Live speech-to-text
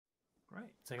Great.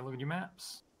 Take a look at your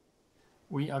maps.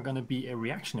 We are going to be a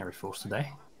reactionary force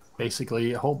today.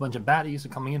 Basically, a whole bunch of baddies are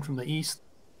coming in from the east,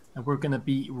 and we're going to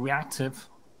be reactive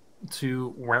to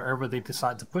wherever they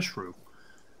decide to push through.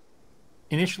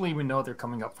 Initially, we know they're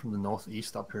coming up from the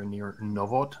northeast, up here near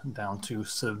Novod, down to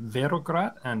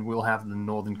Severograd, and we'll have the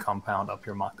northern compound up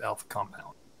here marked Alpha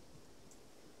Compound.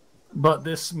 But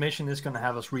this mission is going to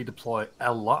have us redeploy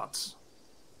a lot.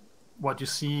 What you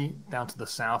see down to the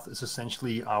south is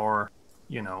essentially our,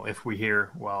 if we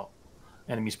hear, well,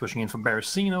 enemies pushing in from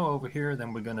Berezino over here,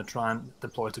 then we're going to try and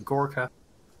deploy to Gorka.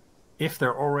 If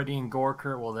they're already in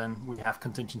Gorka, well, then we have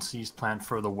contingencies planned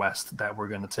further west that we're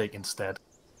going to take instead.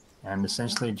 And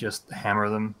essentially just hammer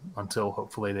them until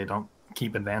hopefully they don't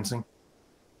keep advancing.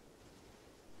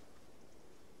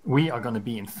 We are going to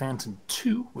be in Phantom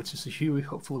 2, which is a Huey.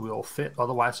 Hopefully we all fit.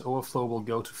 Otherwise, Overflow will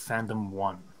go to Phantom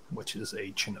 1, which is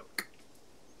a Chinook.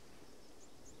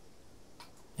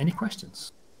 Any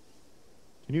questions?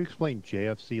 Can you explain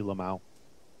JFC Lamau?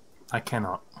 I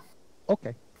cannot.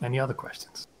 Okay. Any other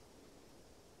questions?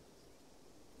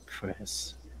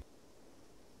 Chris.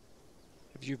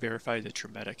 Have you verified that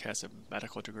your medic has a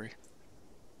medical degree?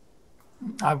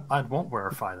 I won't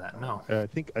verify that, no.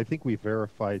 I think we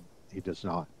verified he does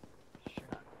not.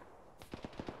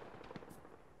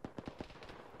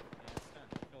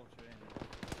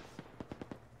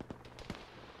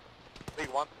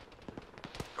 Lead 1.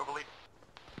 Go lead.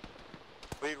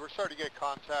 Lead, we're starting to get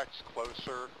contacts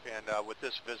closer, and with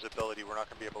this visibility, we're not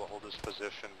going to be able to hold this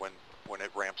position when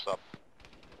it ramps up.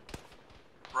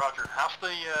 Roger. How's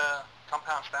the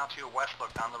compounds down to your west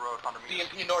look down the road 100 meters?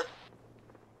 DMP north.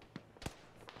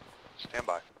 Stand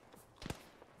by.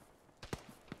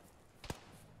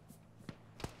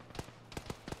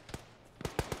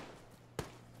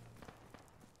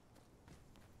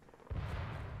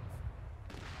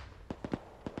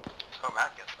 So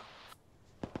Matt gets them.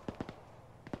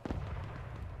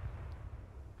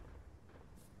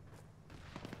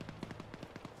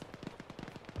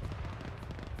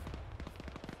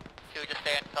 Two, just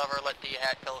stay in cover, let the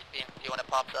hat kill us BMP when it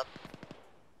pops up.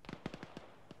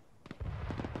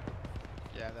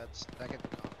 Yeah, that good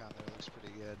compound there looks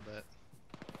pretty good, but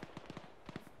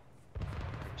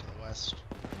right to the west.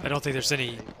 I don't think there's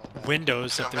any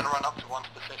windows So that I'm they're... going to run up to one's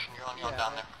position. You're on your own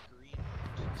down there. Green.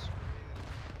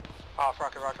 Off,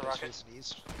 rocket, rocket, rocket. Facing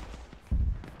east.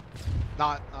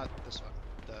 Not this one.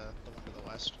 The one to the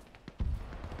west.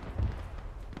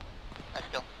 Nice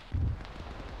kill.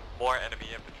 More enemy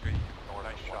infantry.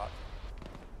 Nice shot.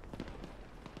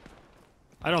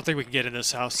 I don't think we can get in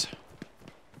this house.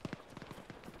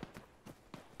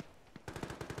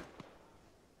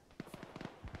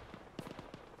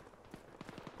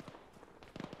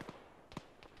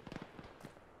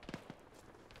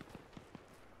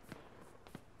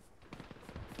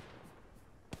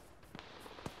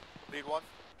 Lead 1.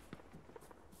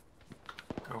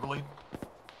 Go lead.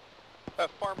 That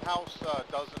farmhouse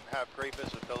doesn't have great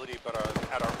visibility, but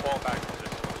at our fallback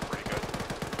position it's pretty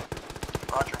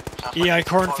good. Roger. Sounds EI like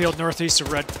cornfield northeast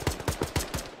of red.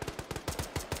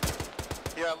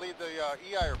 Yeah, Lead, the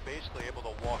EI are basically able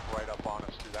to walk right up on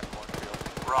us through that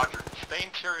cornfield. Roger. Stay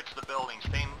interior to the building.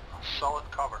 Stay in solid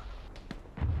cover.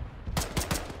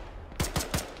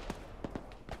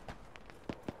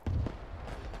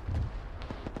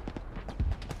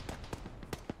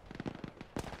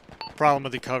 Problem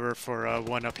with the cover for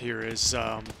one up here is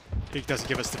it doesn't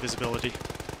give us the visibility.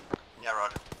 Yeah,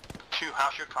 Roger. 2,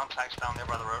 how's your contacts down there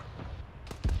by the road?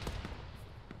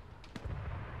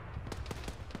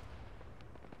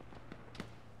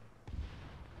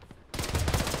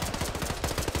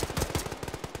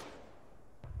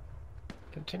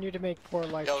 Continue to make poor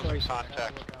life Those are choices.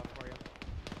 contact. Look out for you.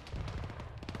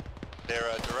 They're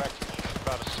direct east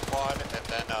about a squad, and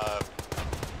then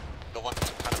the one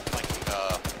that's kind of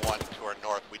flanking one to our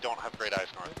north. We don't have great eyes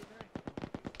north.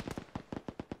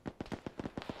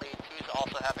 Lead 2 is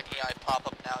also having EI pop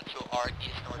up now to our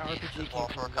east northeast RPG as well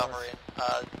came for from recovery.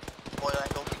 Spoiler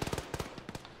angles.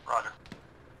 Roger.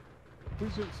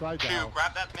 Who's inside the 2, house?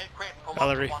 grab that mid crate and pull up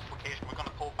Valerie. to one's location. We're going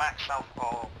to pull back south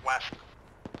or west.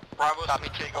 Bravo's Copy,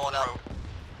 going to 2 take over going the up. road.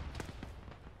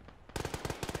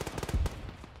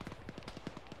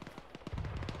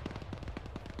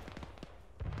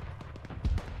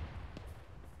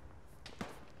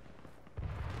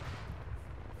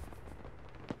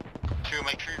 Two,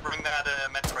 make sure you bring that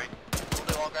med crate. We'll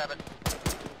do, I'll grab it.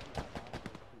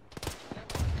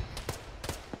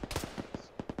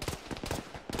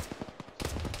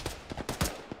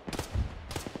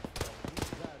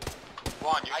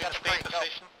 One, you're I going got to a stay in crate, go.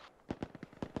 position.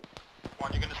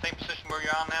 One, you're going to stay in position where you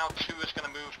are now. 2 is going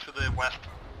to move to the west.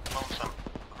 Lonesome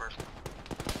first.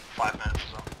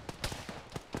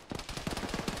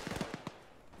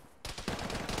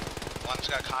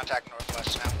 got contact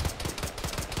northwest now.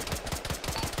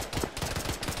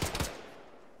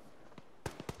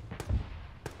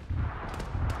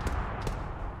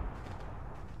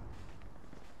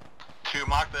 To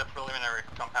mark the preliminary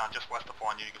compound just west of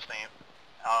 1, you can stay in.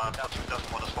 Platoon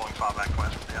doesn't want us falling far back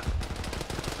west. Yeah.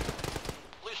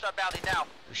 Blue Star bounty now.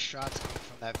 There's shots coming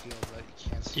from that field, but you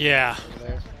can't see Yeah. over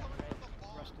there.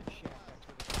 Rusted shack. That's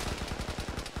what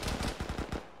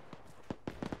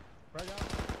it Right out.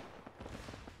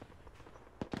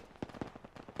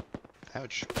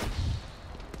 Ouch.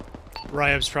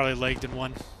 Ryab's probably legged in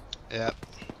one. Yep.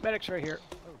 is. Medics right here.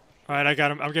 Alright, I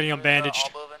got him. I'm getting him bandaged.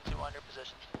 All moving to under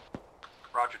positions.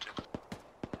 Roger, 2.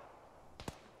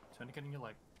 Tourniquet in your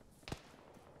leg.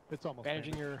 It's almost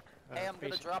Bandaging there. your. Hey, I'm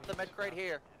gonna drop the med crate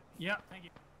here. Yeah, thank you.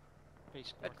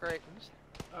 Face Med north. crate.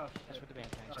 Oh, that's what the band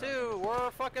tanks. 2,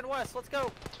 we're fucking west. Let's go.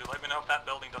 2, let me know if that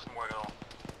building doesn't work at all.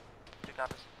 2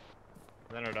 copies.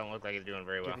 Leonard don't look like he's doing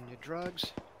very well. Giving you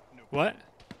drugs. What?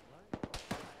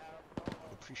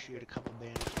 Appreciate a couple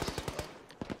bandages as well.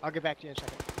 I'll get back to you in a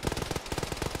second.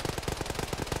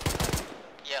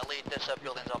 Yeah, lead. This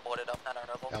building's all boarded up. Not our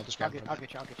noble. I'll just I'll grab get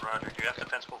them. you. Roger, do you have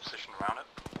defensible position around it?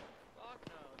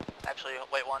 Actually,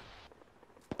 wait 1.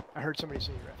 I heard somebody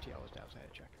say your FTL was down, so I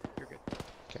had to check. You're good.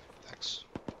 Okay, thanks.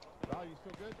 Val, you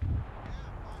still good?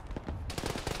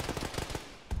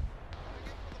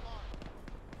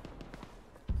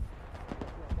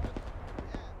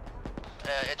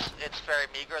 It's very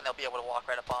meager, and they'll be able to walk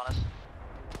right up on us.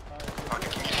 Roger,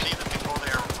 can you see the people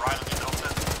there right on the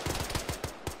delta?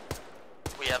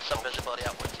 We have some visibility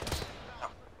outwards, yes.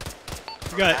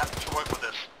 We got Have to work with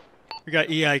this. we got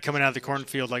EI coming out of the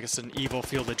cornfield like it's an evil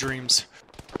field of dreams.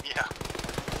 Yeah.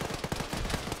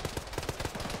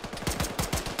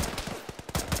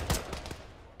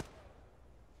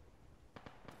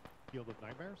 Field of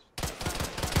Nightmares?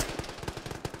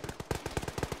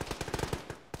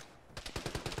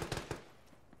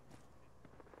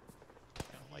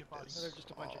 I don't like this. They're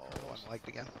just a bunch of criminals. Unliked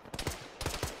again.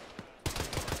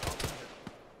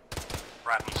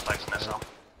 Rat needs legs in SL.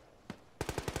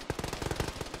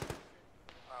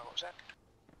 What was that?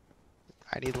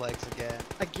 I need legs again.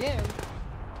 Again?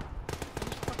 I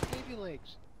just fucking gave you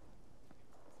legs.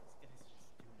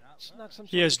 It's not some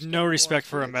He sort has of no step respect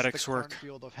for a It's medic's the work.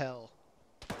 cornfield of hell.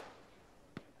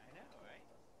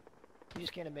 You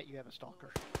just can't admit you have a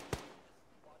stalker.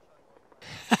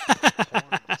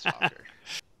 Corn stalker.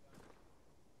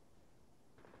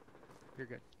 You're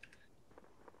good.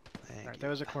 Thank Alright, you. that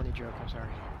was a corny joke, I'm sorry.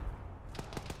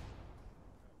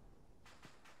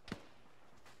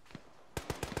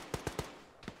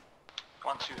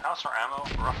 One, 2, how's our ammo,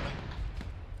 roughly?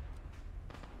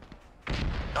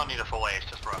 Don't need a full ace,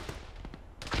 just rough.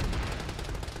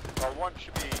 1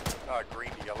 should be green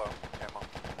to yellow ammo.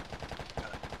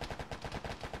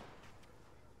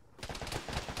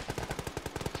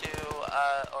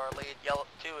 Or lead yellow.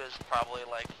 2 is probably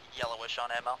like yellowish on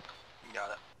ammo.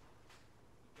 Got it.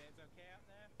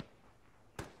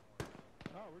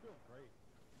 Oh, we're doing great.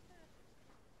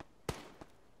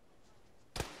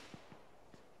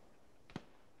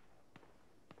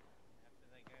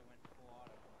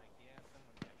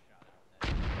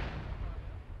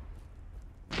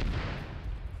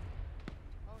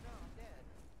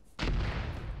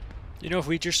 You know, if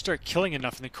we just start killing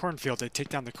enough in the cornfield, they take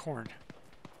down the corn.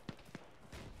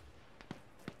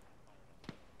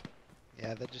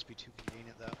 Yeah, that'd just be too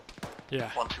convenient though. Yeah.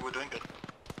 1, 2, we're doing good.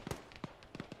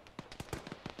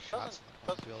 Shots in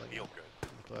the cornfield again. Feel good. In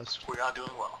the bush. We are doing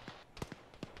well.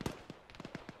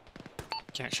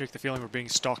 Can't shake the feeling we're being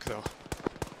stalked, though.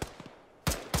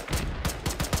 We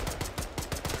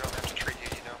don't have to treat you,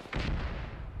 you know.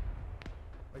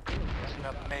 Like, really, It's an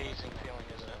amazing feeling,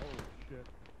 isn't it? holy shit.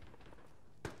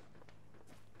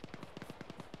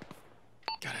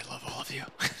 God, I love all of you.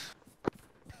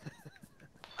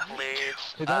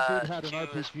 Leads. Hey, that dude had an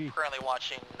 2 is RPG. currently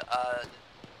watching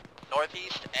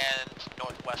northeast and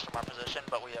northwest from our position,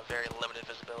 but we have very limited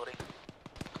visibility.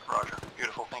 Roger.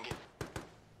 Beautiful, thank you.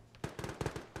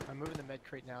 I'm moving the med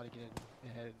crate now to get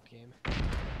ahead of the game.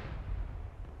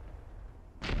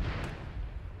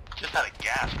 Just had a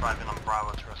gas driving on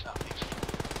Bravo to our southeast.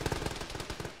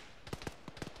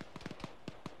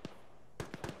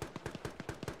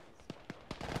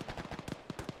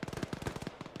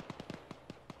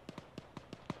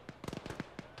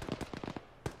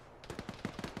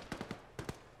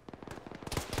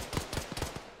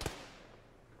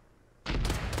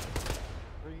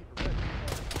 Green, red, green,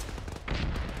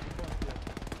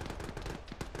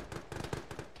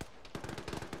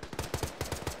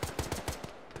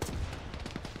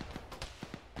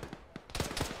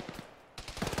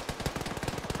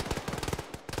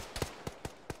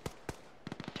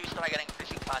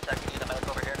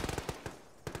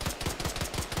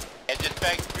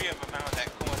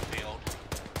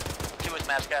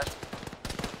 guys.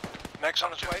 Meg's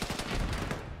on its way.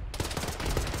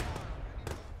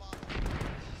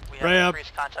 We Ray have up.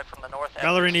 increased contact from the north. and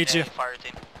Valerie needs you. Fire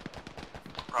team.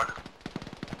 Roger.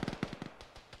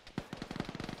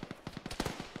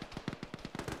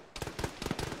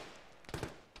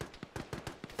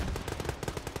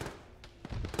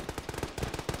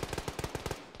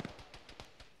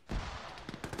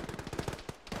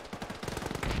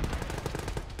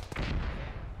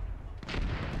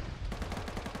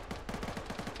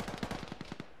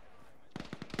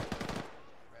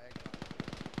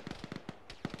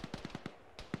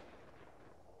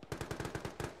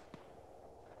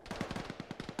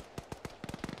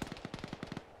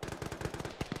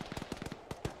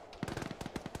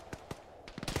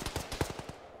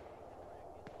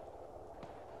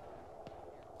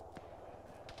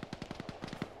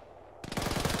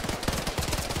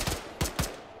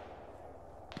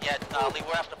 Lee,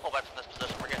 we'll have to pull back from this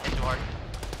position. We're getting hit too hard.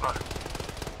 Roger.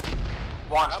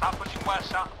 1, stop pushing west,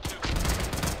 south 2.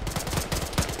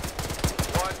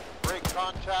 1, break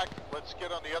contact. Let's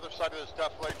get on the other side of this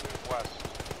defilade, move west.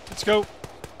 Let's go.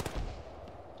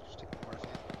 Just take the morphine.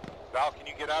 Val, can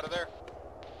you get out of there?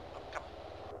 Come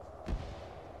on.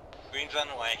 Green's on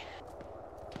the way.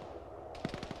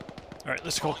 All right,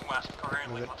 let's go. Pulling west,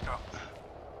 coherently, let's go.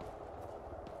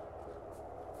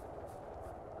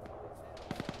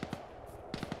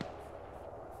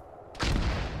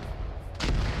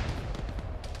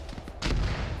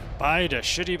 Bye to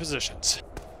shitty positions.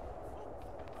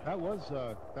 That was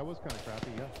kind of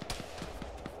crappy, yeah.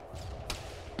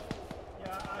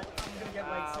 Yeah, I'm gonna get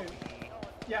legs soon.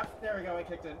 Yeah, there we go, I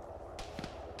kicked in.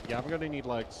 Yeah, I'm gonna need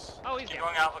legs. Oh, he's Keep down.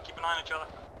 going out, we'll keep an eye on each other.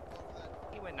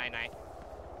 He went 9-9.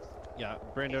 Yeah,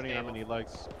 Brandonian, I'm gonna need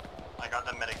legs. I got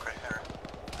the medic right here.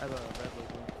 I have a red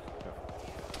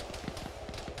logo.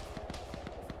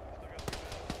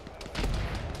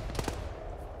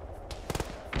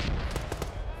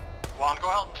 Juan, go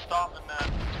out and stop in the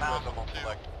town Rhythm on 2.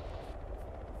 select.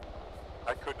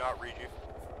 I could not read you.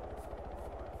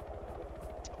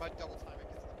 I might double time it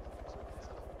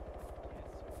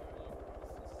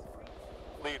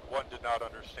Lead 1 did not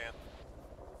understand.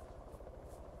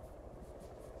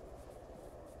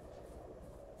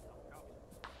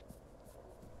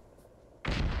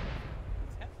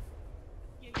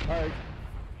 Alright.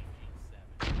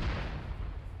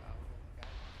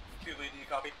 2 lead, you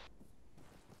copy?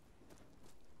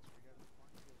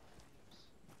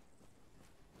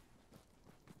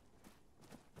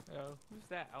 Who's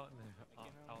that out in the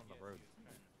out on the road?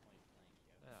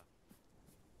 Yeah.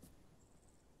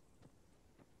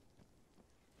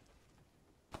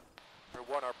 For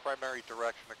 1, our primary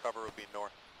direction to cover would be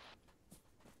north.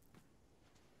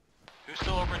 Who's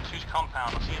still over in 2's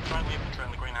compound? I see a friendly infantry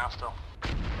in the greenhouse still.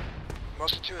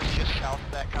 Most of 2 is just south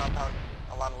of that compound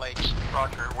along lakes.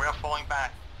 Roger, we are falling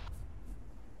back.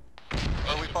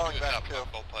 Are we falling back too?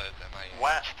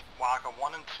 West, Waka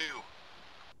 1 and 2.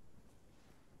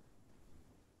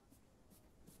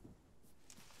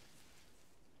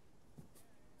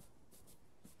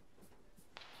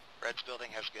 Red's building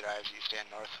has good eyes east and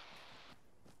north.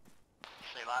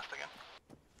 Say last again.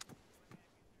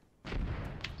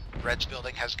 Red's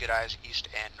building has good eyes east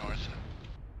and north.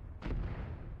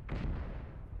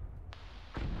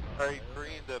 Alright,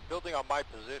 Green, the building on my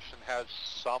position has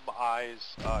some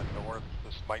eyes north.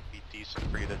 This might be decent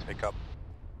for you to take up.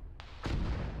 2,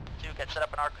 get set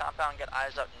up in our compound, get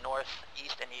eyes up north,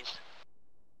 east, and east.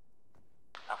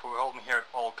 We're holding here at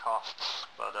all costs,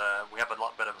 but we have a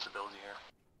lot better visibility here.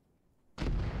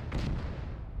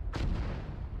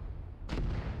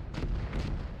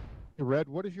 Red,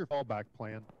 what is your fallback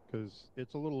plan? Because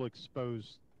it's a little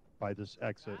exposed by this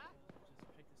exit.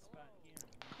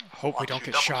 Hope we Want don't to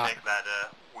get double shot. check that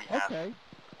we have Okay.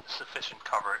 sufficient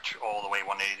coverage all the way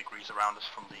 180 degrees around us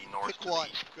from the north Pick to the one.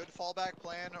 east. Good fallback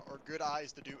plan or good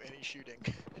eyes to do any shooting.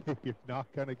 You're not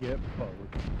gonna get forward.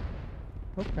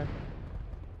 Okay.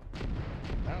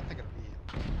 I don't think it'll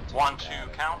be. 1, 2,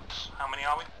 count. How many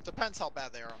are we? It depends how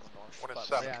bad they are on the north. 1 and but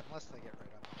 7. yeah, unless they get right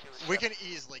up. We can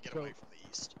easily get away from the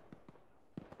east.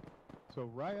 So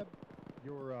Ryab,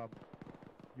 your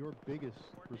biggest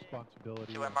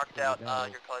responsibility. So I and marked for out now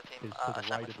your color team is to the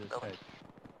right assembly of this building.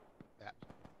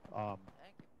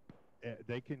 hedge.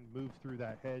 They can move through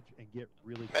that hedge and get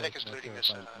really Medic close. is and looting they'll this,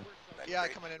 fight you. EI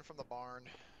coming in from the barn.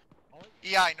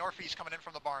 EI northeast coming in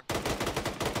from the barn.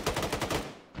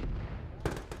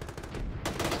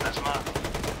 That's not.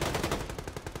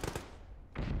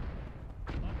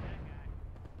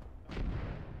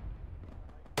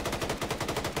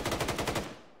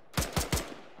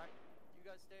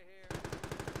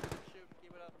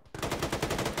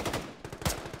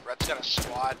 Red's got a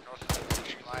squad north of the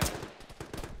infantry line.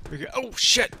 Oh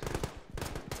shit!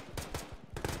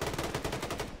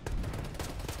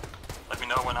 Let me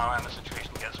know when our Arma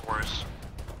situation gets worse.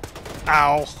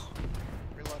 Ow!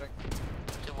 Reloading.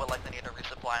 So we'll likely need a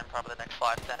resupply in probably the next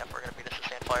 5-10 if we're going to be in a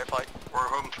sustained firefight. We're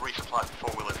hoping to resupply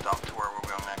before we lift up to where we're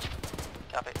going next.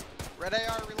 Copy. Red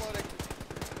AR reloading.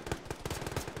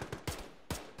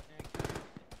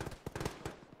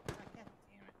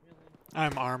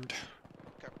 I'm armed.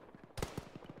 Okay.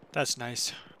 That's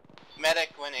nice.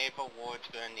 Medic when able, Ward's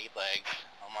gonna need legs.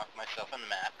 I'll mark myself on the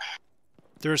map.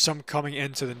 There are some coming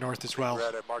into the north as well.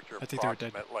 Red, I marked your I think they're dead.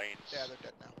 approximate lanes. Yeah, they're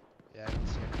dead now. Yeah, I can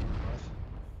see it coming north.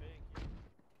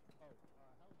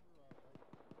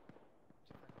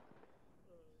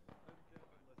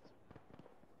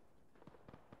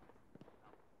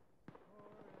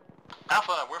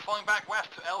 Alpha, we're falling back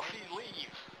west to LC, leave.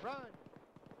 Run!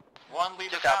 One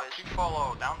lead us Two out, copies. 2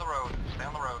 follow, down the road, stay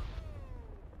on the road.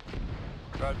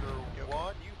 Roger,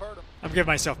 1, you heard him. I'm giving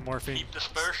myself morphine. Keep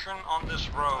dispersion on this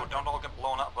road, don't all get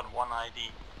blown up with one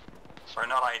ID. Sorry,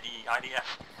 not ID, IDF.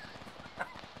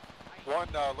 1,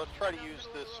 let's try to use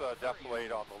this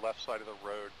defilade on the left side of the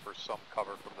road for some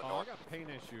cover from the Oh, I north. got pain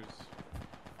issues.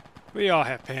 We all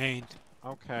have pain.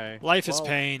 Okay. Life is well,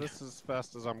 pain. This is as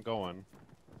fast as I'm going.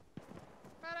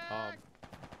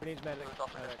 We need medic. Who's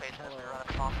also in this base as we run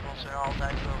if possible, so you're all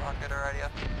back to a rocket already.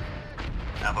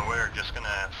 Now, but we're just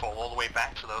gonna fall all the way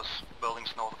back to those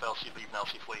buildings north of LC, leaving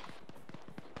LC fleet.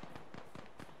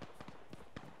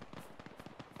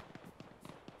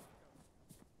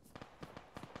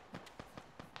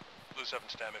 Blue's having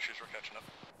stam issues, we're catching up.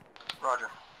 Roger.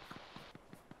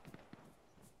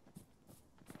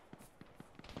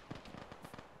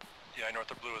 Yeah, north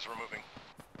of blue is removing.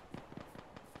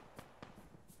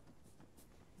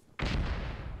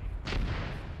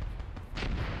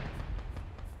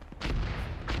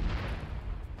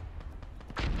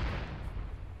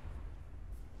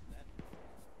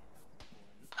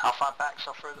 How far back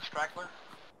suffer the straggler?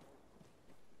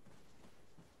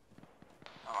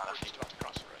 Oh, that's Just about to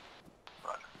cross the road.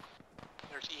 Roger.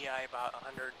 There's EI about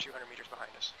 100, 200 meters behind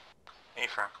us.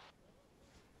 A-firm.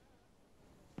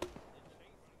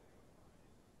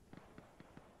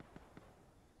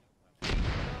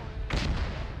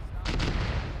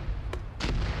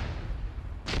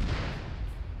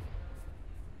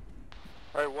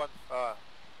 Alright, 1,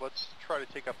 let's try to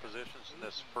take up positions in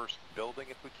this first building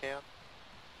if we can.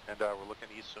 And we're looking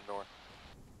east and north.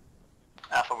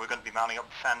 Alpha, we're going to be mounting up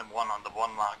Phantom 1 on the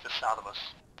 1 mark just south of us.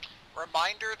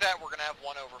 Reminder that we're gonna have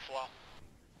 1 overflow.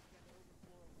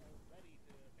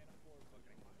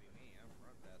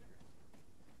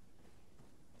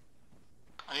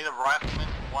 I need a rifleman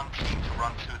from 1 team to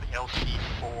run to the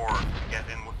LC4 to get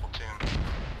in with platoon.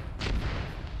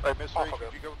 Alright, Mr. H,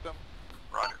 would you go with them?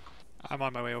 Roger. I'm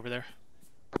on my way over there.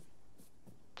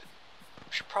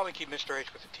 We should probably keep Mr.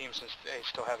 H with the team since they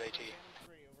still have AT.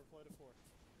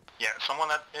 Yeah, someone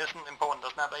that isn't important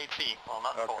doesn't have AT. Well,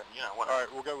 not important, you know, whatever.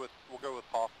 Alright, we'll go with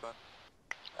Hoff then.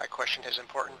 I question his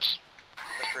importance.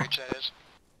 Mr. H, that is.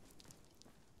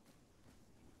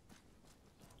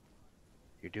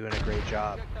 You're doing a great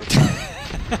job.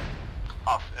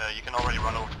 Off, you can already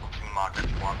run over to platoon marker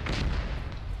if you want.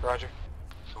 Roger.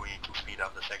 So we can speed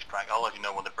up this extract. I'll let you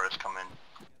know when the birds come in.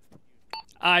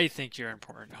 I think you're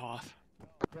important, Hoff.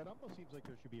 That almost seems like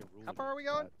there should be a rule. How far are we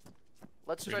going?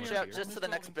 Let's stretch out just to the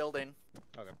next building.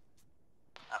 Okay.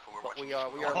 After we're But watching we are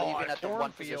this. leaving at the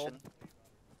 1 position.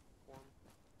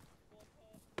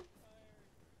 What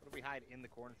if we hide in the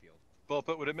cornfield? Well,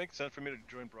 but would it make sense for me to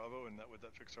join Bravo, and would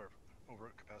that fix our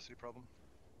overcapacity problem?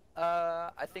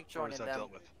 I think Or joining is that them.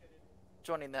 dealt with?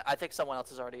 Joining them. I think someone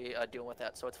else is already dealing with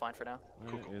that, so it's fine for now.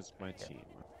 Where is my team?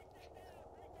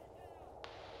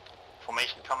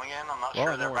 Formation coming in. I'm not Well, I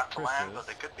sure know they're where wrapped to Chris land, is. but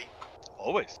they could be.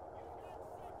 Always.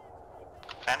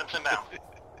 Phantoms inbound.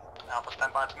 Alpha,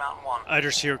 stand by to Mountain 1. I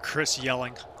just hear Chris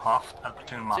yelling. Hoff at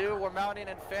platoon marker. 2, we're mounting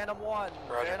in Phantom 1.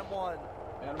 Roger. Phantom 1.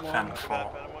 Phantom 4.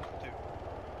 Phantom 1 for 2.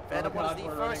 Phantom 1 is Protocol, the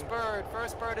we're first bird.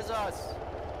 First bird is us.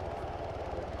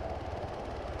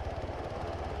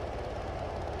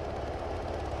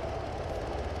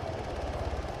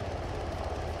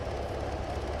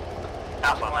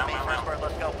 Alpha, One Mountain main first 1. bird,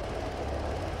 let's go.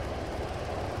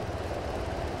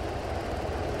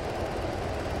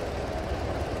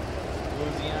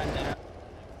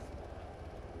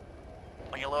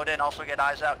 When you load in, also get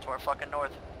eyes out to our fucking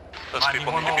north. Those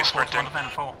people need to be sprinting.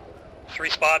 3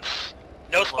 spots.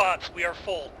 No spots. We are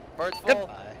full. Bird's full.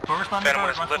 Phantom 1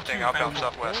 is lifting outbound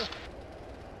southwest.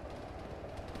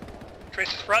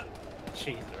 Trace is front.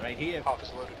 Jeez, right here. Hoff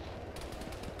is loaded.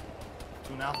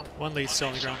 Soon Alpha. One lead still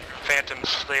on the ground. Phantoms,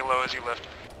 stay low as you lift.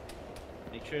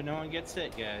 Make sure no one gets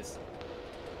hit, guys.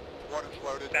 One is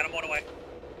loaded. Phantom 1 away.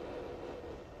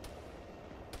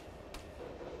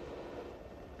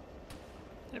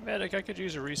 Hey medic, I could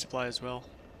use a resupply as well.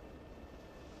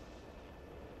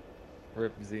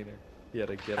 Rip Xener. He had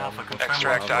to get Alpha, on.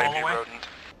 Extract all IV the way? rodent.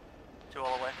 2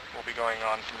 all away. We'll be going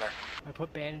on from there. I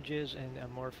put bandages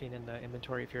and morphine in the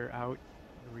inventory if you're out.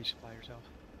 Resupply yourself.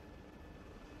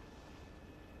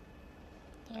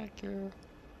 Thank you.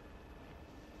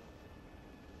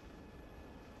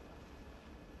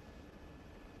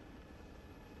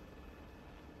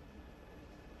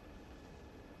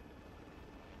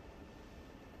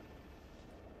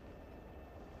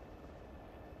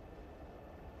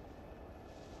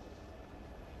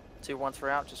 Once we're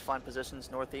out, just find positions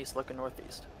northeast, looking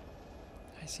northeast.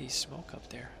 I see smoke up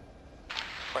there.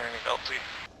 Clearing LT.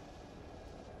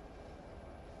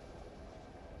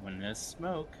 When there's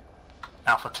smoke.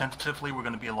 Alpha, tentatively we're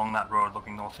going to be along that road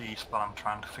looking northeast, but I'm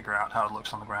trying to figure out how it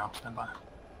looks on the ground. Stand by.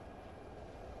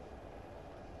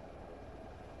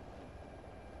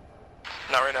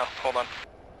 Not right now. Hold on.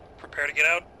 Prepare to get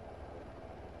out.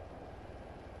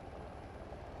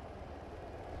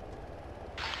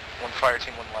 One fire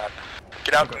team, one lab.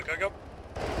 Get out. Go.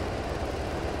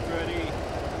 Ready.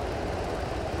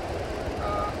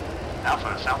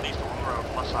 Alpha, southeast along the road,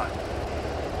 left side.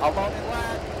 I'll load in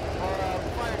lab or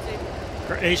fire team.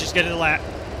 H is getting the lat.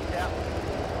 Yeah.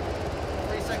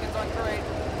 3 seconds on crate.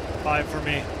 5 for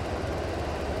me.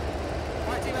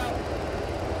 Fire team out.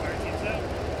 Fire team's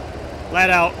out. Lat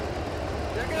out.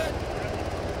 You're good.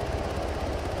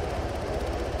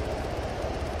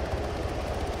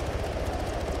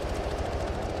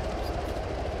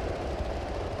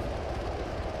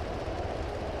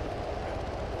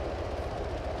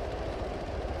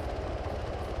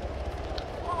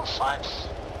 Sights,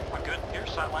 we're good here,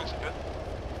 sight lines are good.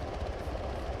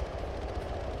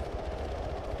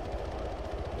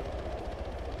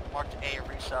 Marked A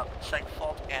resup. Seg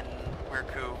fault and rear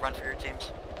coup. Run for your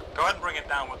teams. Go ahead and bring it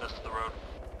down with us to the road.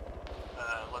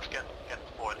 Let's get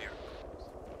deployed here.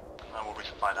 And then we'll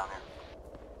resupply down here.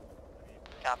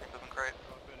 Copy, moving crate.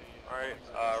 Alright,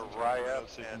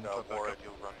 Raya and Laura,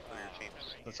 you'll run for your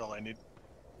teams. That's all I need.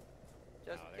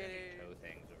 Just kidding.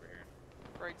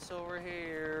 Crate's over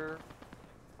here.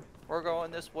 We're going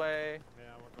this way. Yeah,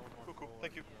 we're going cool.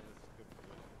 Thank you.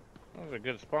 That was a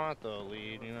good spot though,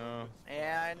 lead, you know.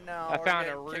 Yeah, I know. I We're found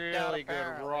a getting kicked out, really good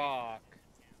apparently. rock.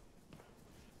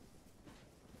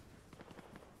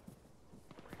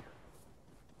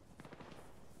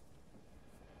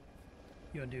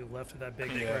 You want to do left of that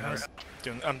big warehouse?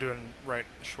 I'm doing right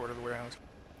short of the warehouse.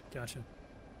 Gotcha.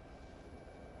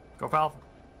 Go Alpha.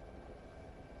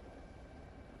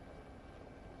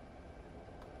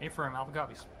 A-firm, Alpha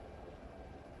copies.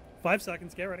 5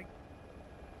 seconds, get ready.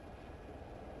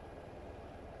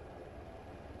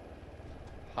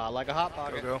 Hot like a hot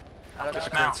pocket. Go.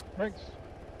 Dismount. Thanks.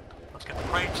 Let's get the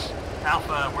crates.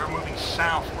 Alpha, we're moving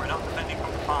south. We're not defending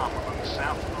from the farm. We're moving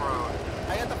south to the road.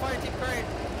 I got the fire team crate.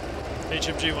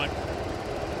 HMG 1.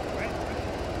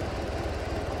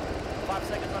 5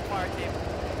 seconds on fire team.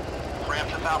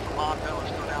 Preemptive Alpha Mondo,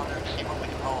 let's go down there and see what we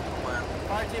can haul from where.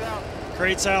 Fire team out.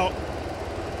 Crates out.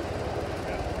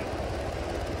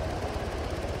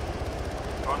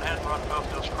 Go ahead and run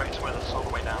both those crates with us all the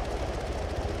way down.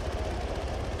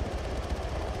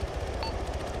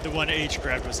 The one H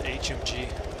grabbed was HMG.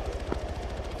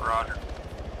 Roger.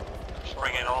 Just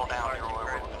bring it all down here where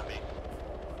we're going to be.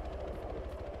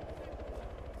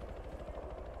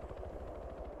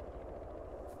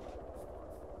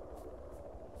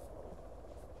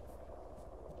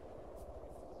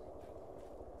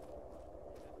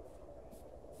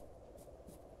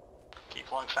 Keep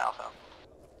flowing south out.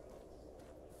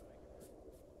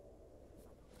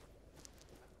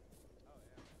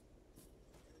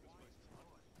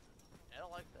 I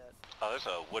don't like that. There's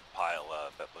a wood pile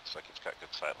that looks like it's got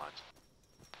good sightlines.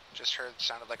 Just heard it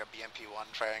sounded like a BMP-1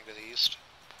 firing to the east.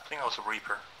 I think that was a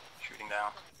Reaper shooting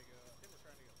down.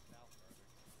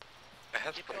 It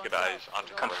has pretty good eyes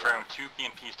onto Confirm 2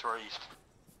 BMPs to our east.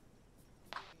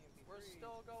 We're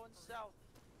still going south.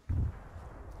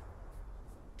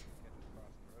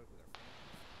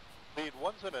 Lead,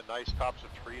 one's in a nice tops of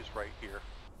trees right here.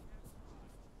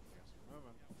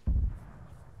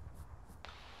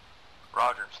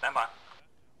 Roger, stand by.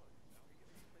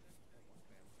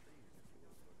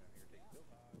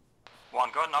 One,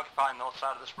 go ahead and occupy the north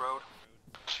side of this road.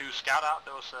 2, scout out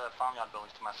those farmyard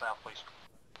buildings to my south, please.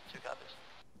 2 copies.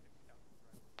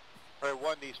 Alright,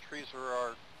 1, these trees are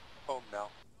our home now.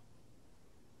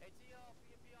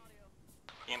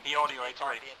 BMP audio,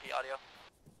 A3. BMP audio.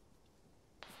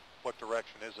 What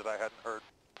direction is it? I hadn't heard.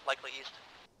 Likely east.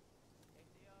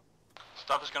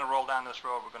 Stuff is going to roll down this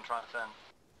road. We're going to try and thin.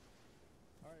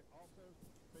 Alright, also,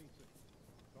 face it.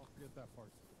 Don't forget that part.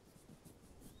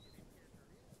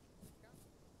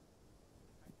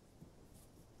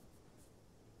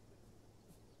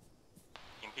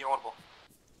 Be audible.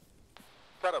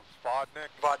 Got a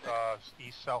Vodnik,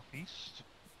 east-southeast,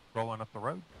 rolling up the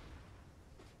road.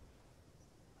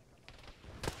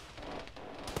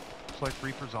 Looks like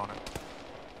Reaper's on it.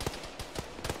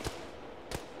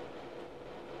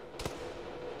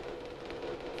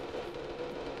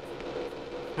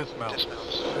 Dismounts.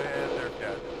 And they're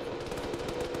dead.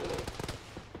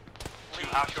 Lee, you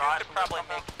could probably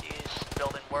make these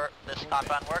building work, this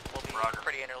compound work. We'll be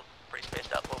pretty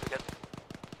spaced out. We'll be good.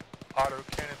 Auto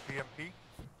cannon BMP.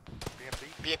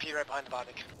 BMP right behind the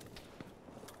Vodnik.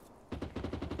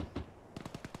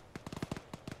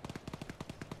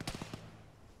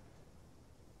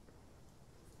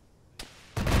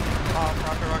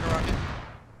 Rocket.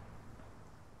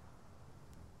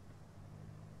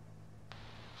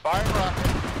 Fire rocket.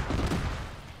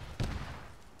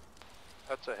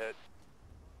 That's a hit.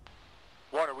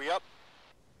 One, are we up?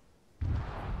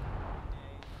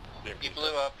 He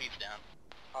blew up, he's down.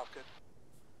 Off good.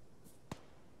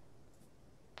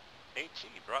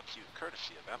 AT brought to you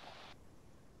courtesy of Emma.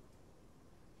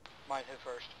 Mine hit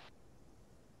first.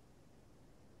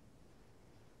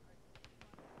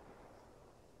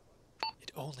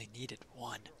 It only needed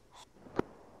one.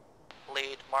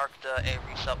 Lead marked a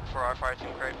resup for our fire team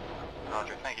crate.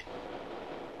 Roger, thank you.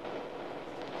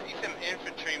 See some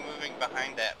infantry moving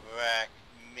behind that rack,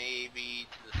 maybe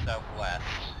to the southwest.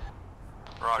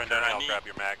 Roger, I I'll need grab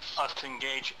your max. us to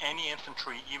engage any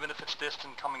infantry, even if it's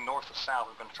distant, coming north or south.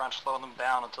 We're going to try and slow them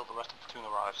down until the rest of the platoon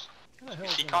arrives. If you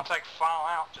see contact file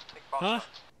out, just take pot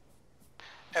shots.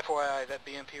 FYI, that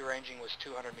BMP ranging was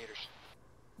 200 meters.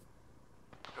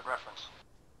 Good reference.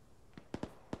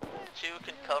 2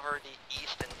 can cover the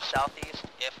east and southeast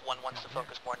if one wants to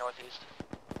focus more northeast.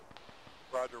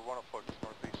 Roger, one will focus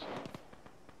northeast.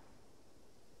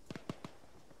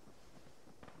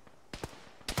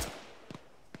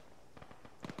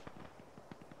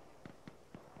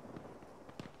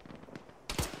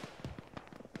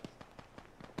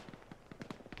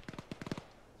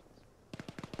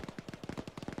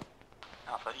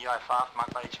 Alpha EI5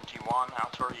 marked by HMG1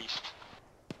 out to our east.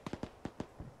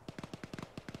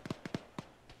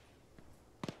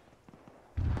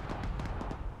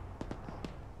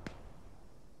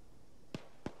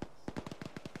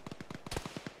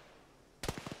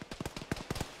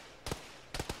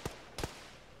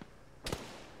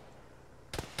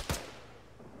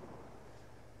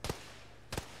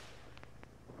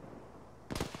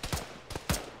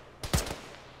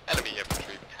 Enemy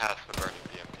infantry past the burning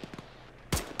BMP.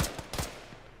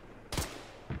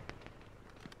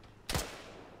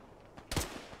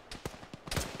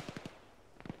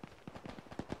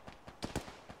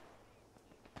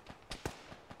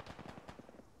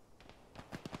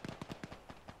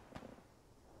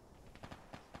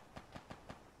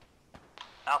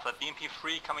 Alpha, BMP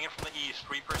free coming in from the east.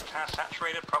 Reaper's task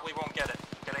saturated, probably won't get it.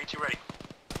 Get AT ready.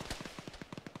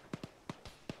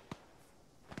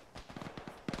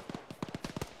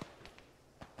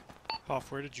 Hoff,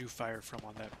 where did you fire from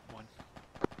on that one?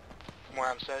 From where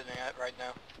I'm sitting at right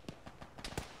now.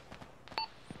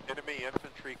 Enemy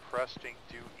infantry cresting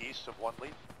due east of 1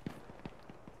 lead.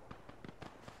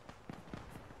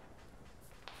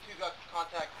 2 got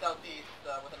contact southeast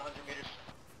within 100 meters.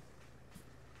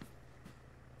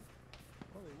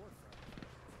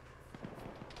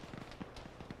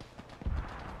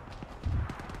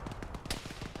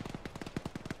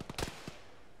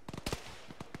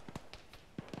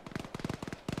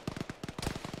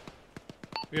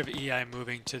 We have EI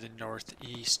moving to the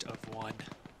northeast of 1.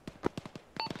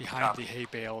 Behind the hay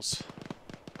bales.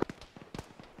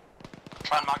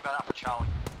 Try and mark that out for Charlie.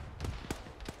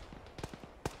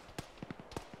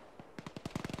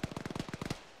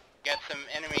 Got some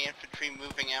enemy infantry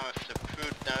moving out of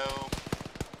Saprudno.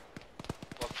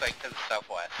 Looks like to the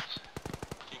southwest.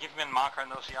 Can you give me a marker on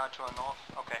those EI to our north?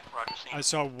 Okay, roger, seen. I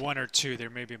saw 1 or 2, there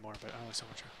may be more, but I only saw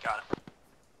 1. Got it.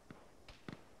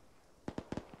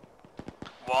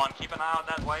 1, keep an eye out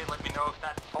that way. Let me know if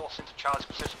that falls into Charlie's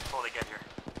position before they get here.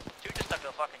 2 just took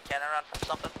a fucking cannon around from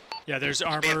something. Yeah, there's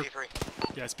armor.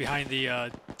 Yeah, it's behind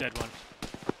the dead one.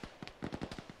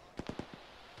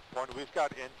 1, we've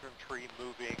got infantry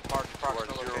moving toward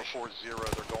 040, they're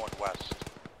going west.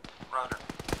 Roger.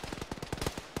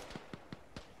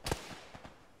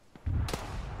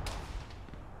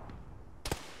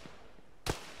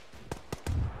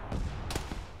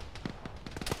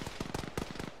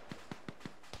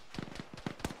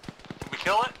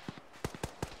 kill it?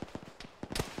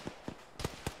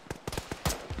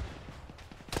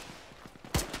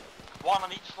 One, I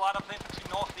need to slide up the infantry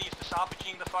northeast. It's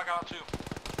RPGing the fuck out too.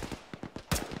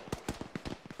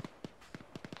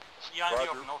 CI in the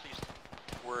open northeast.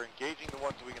 We're engaging the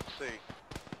ones we can see.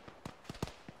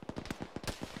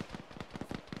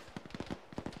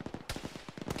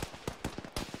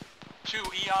 Two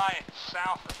EI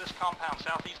south of this compound,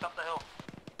 southeast up the hill.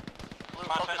 Blue,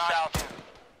 focus south.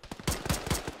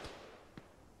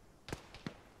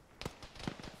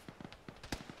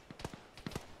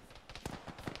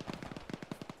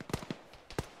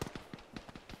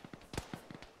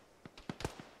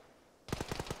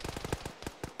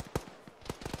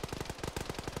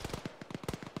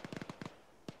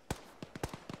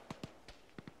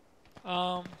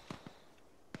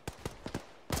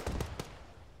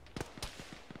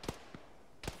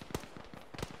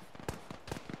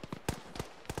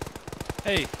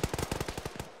 Hey. Is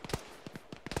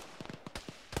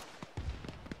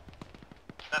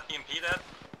that the MP dead?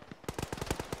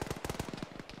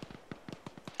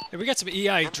 Hey, we got some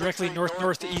EI directly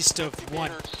northeast of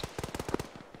 1.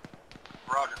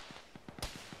 Roger.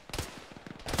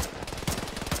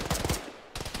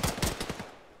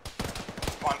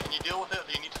 One, can you deal with it or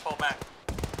do you need to fall back?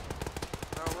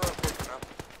 No, we're okay for now.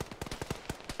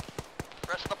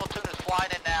 Rest of the platoon is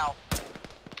flying in now.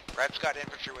 Red's got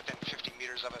infantry within 50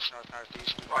 meters of us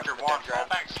north-northeast. Roger, one, fall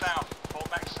back south. Fall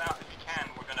back south if you can.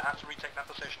 We're going to have to retake that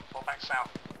position. Fall back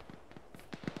south.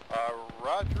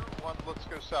 Roger, one, let's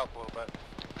go south a little bit.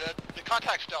 The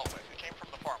contact's dealt with. It came from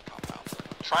the farm compound.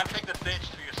 Try and take the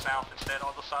ditch to your south instead,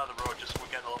 on the side of the road, just so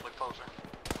we get a little bit closer.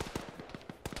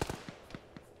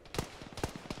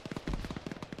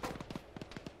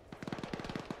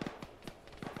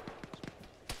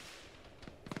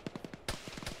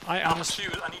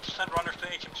 I need to send runners to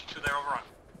HMC to their overrun.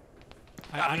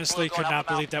 I honestly could not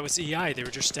believe that was EI. They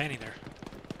were just standing there.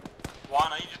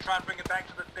 One, I need you to try and bring it back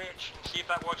to the ditch and see if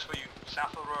that works for you,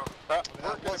 south of the road.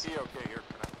 We're going to be okay here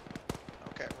for now.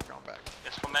 Okay, we're going back.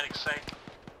 It's for medic's sake.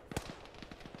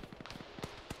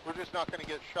 We're just not going to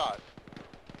get shot.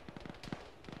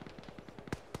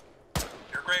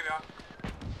 Your graveyard.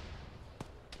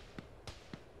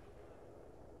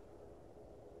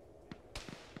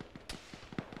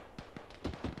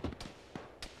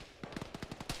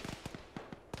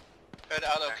 Good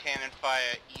auto cannon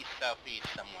fire east-southeast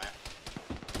somewhere.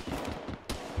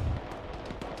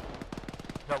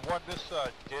 Now, one, this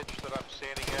ditch that I'm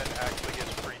standing in actually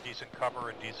gets pretty decent cover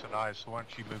and decent eyes, so why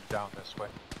don't you move down this way?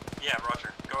 Yeah,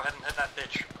 roger. Go ahead and hit that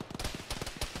ditch.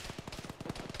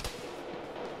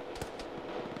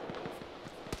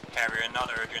 Carrier, not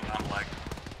urgent, I'm lag.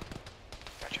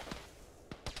 Gotcha.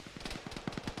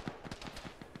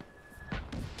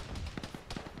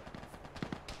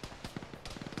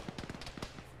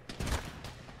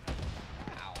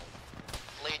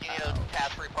 Lead, you need a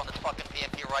task reap on this fucking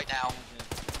PMP right now.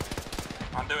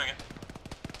 I'm doing it.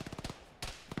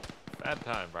 Bad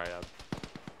time, Brian.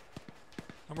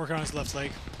 I'm working on his left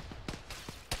leg.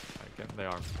 Alright, get in the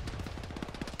arm.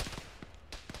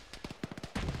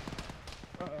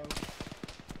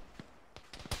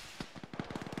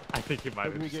 I think he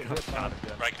might have just got shot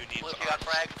again. Blue, if you got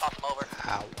frags, toss them over.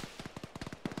 Ow.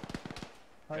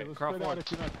 Okay, Croft one.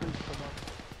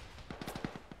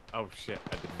 Oh shit,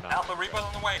 I did not. Alpha, Reaper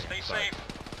on the way, stay Sorry. safe.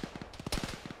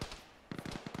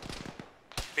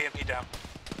 BMP down.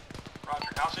 Roger,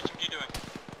 how's HMG doing?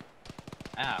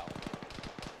 Ow.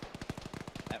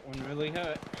 That one really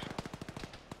hurt.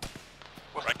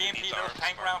 Was the BMP those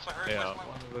tank rounds I heard? Yeah, Wesley?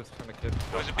 one of those tourniquets.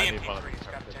 It was a I need BMP one of 3, those it's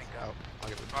got a tourniquets. tank out. I'll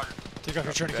give it. Roger. Take off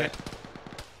your tourniquet.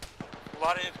 A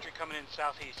lot of infantry coming in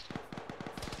southeast.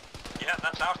 Yeah,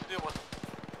 that's ours to deal with.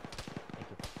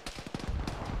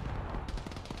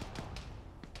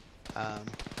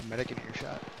 Medic in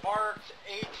earshot. Marked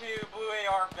A2, blue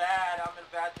AR, bad. I'm in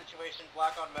a bad situation.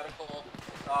 Black on medical,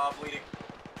 bleeding.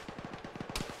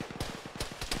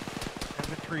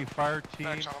 Infantry fire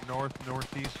team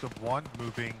northeast of 1,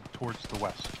 moving towards the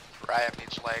west. Ryan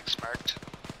needs legs marked.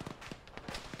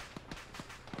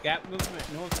 Gap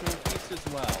movement northeast as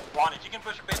well. One, if you can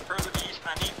push a bit further east,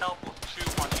 I need help with 2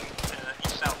 punching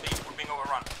east-southeast. We're being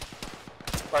overrun.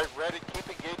 Right, ready, keep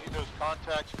engaging those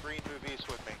contacts. Green, move east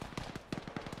with me.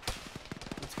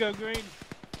 Let's go, Green.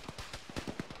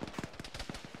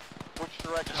 Which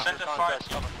direction Just are send your us contacts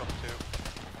fire coming from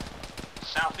to?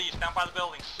 Southeast, down by the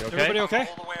buildings. You okay? Everybody okay?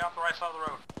 All the way out the right side of the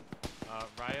road.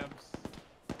 Ryam's...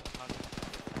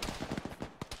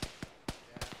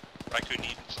 Raikou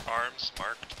needs arms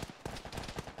marked.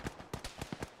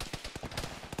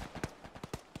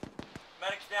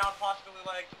 Medics down, possibly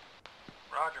leg.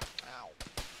 Roger. Ow.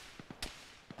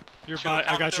 Your Two body.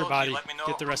 I got your body. accountability, let me know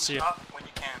Get the rest of who's you. up when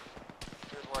you can.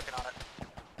 Who's working on it?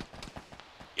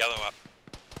 Yellow up.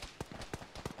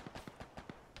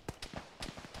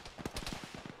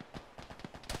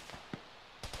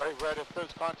 Alright, Red, if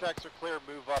those contacts are clear,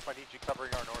 move up. I need you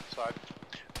covering our north side.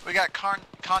 We got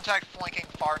contact flanking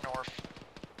far north.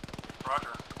 Roger.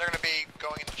 They're going to be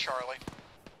going into Charlie.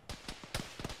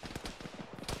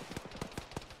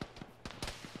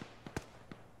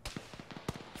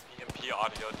 EMP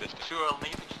audio distance. Two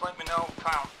elite, just let me know.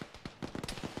 Count.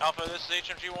 Alpha, this is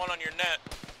HMG-1 on your net.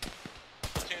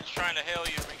 Platoon's trying to hail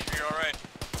you. Make sure you're alright.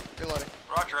 Reloading.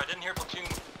 Roger, I didn't hear platoon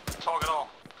talk at all.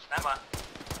 Stand by.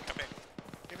 Copy.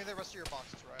 Give me the rest of your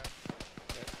boxes, Ryan.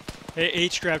 Hey,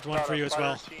 H grabbed one for you as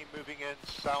well. Team moving in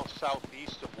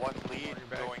south-southeast of one lead,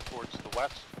 going towards the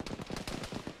west.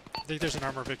 I think there's an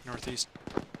armor Vic northeast.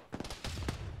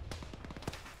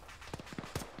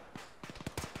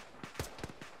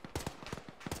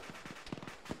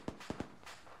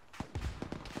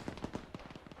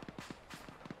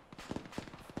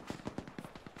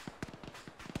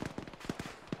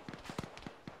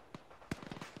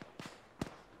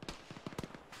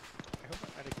 I hope my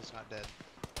medic is not dead.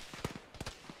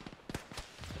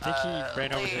 I think he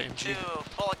ran over to Lead MG. 2,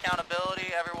 full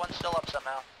accountability. Everyone's still up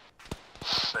somehow.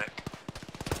 Sick.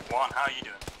 One, how you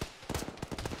doing?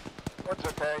 What's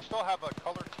okay? I still have a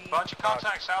color team. Bunch of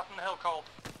contacts south in the hill called.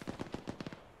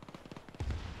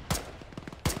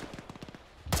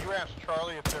 You asked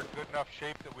Charlie if they're in good enough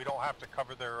shape that we don't have to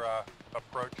cover their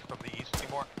approach from the east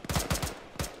anymore.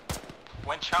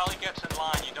 When Charlie gets in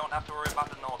line, you don't have to worry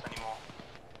about the north anymore.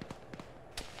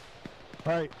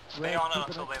 Alright, Stay on it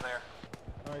until they're there.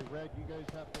 Alright, Red, you guys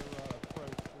have to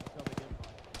approach until they get in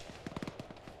line.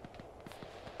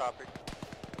 Copy.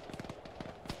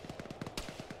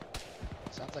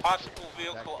 Sounds like Possible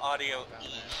vehicle audio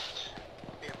east.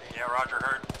 Yeah, Roger,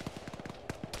 heard.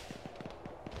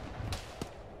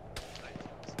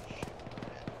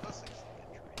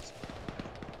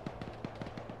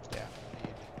 Yeah, we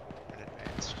need an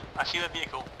advanced. I see the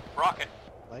vehicle. Rocket.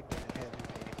 Like the heavy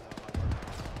medium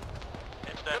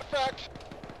though. It's dead. Impact.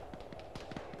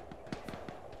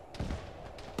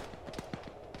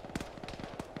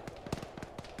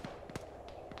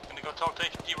 Gonna go talk to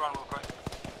HMG run real quick.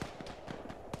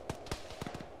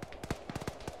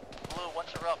 Blue, once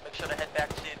you're up, make sure to head back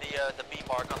to the B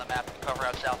mark on the map and cover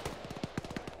out south.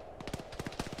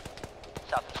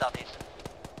 South and southeast.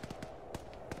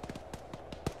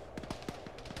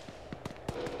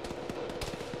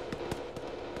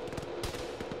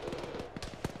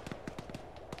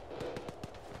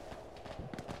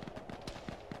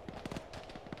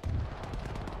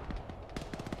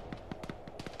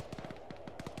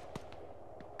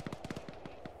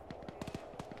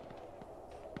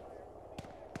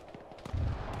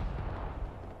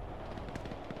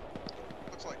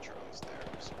 Looks like Charlie's there.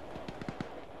 So.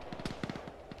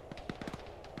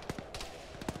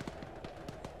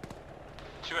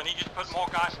 Two, I need you to put more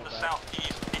guys in the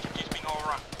southeast. HMG's being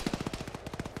overrun.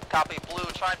 Copy. Blue,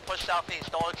 try and push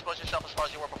southeast. Don't expose yourself as far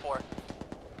as you were before.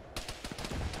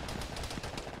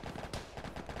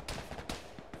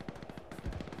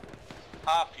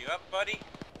 Hop, you up, buddy?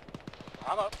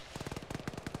 I'm up.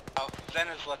 Oh, Zen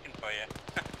is looking for you.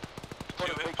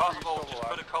 Two, if possible, just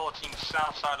put a color team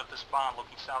south side of this barn,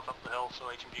 looking south up the hill, so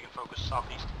HMG can focus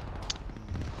southeast.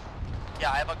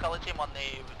 Yeah, I have a color team on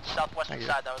the southwestern Thank you.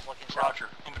 side that was looking south. Roger.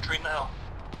 In between the hill.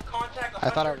 Contact I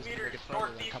thought I was going to make it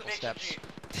further than a couple steps.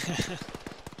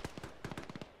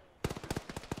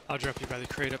 I'll drop you by the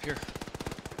crate up here.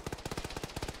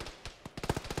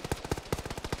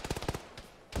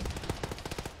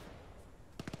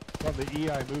 On the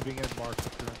EI moving in, Mark,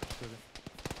 if you're interested in.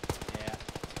 Yeah.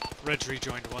 Red's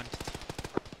rejoined one.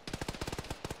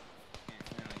 Can't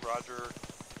really Roger.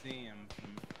 see him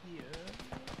from here.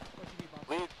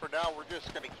 Lead, for now, we're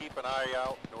just going to keep an eye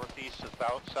out northeast and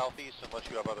southeast unless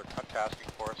you have other tasking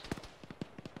for us.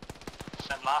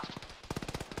 Send last.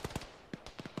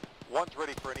 One's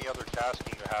ready for any other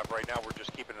tasking you have. Right now, we're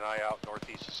just keeping an eye out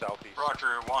northeast and southeast.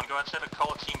 Roger, one, go ahead and set a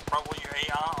color team, probably your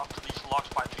AR, up to these logs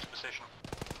by tree's position.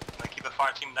 And then keep a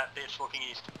fire team in that ditch looking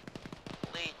east.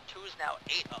 Lead 2 is now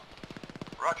 8 up.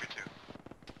 Roger, two.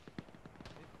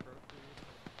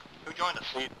 Who joined us?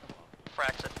 Lead.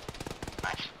 Fraxit.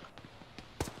 Nice.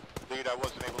 Lead, I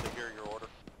wasn't able to hear your order.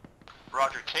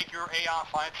 Roger, take your AR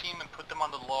fire team and put them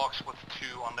on the logs with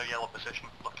two on their yellow position,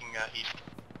 looking east.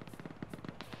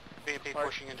 BMP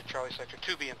pushing into Charlie sector.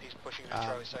 2 BMPs pushing into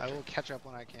Charlie sector. I will catch up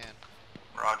when I can.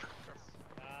 Roger.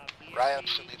 Ryan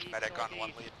still needs medic on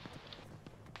one lead.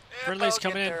 Friendly's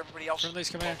coming in. Friendly's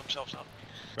coming in. Themselves up.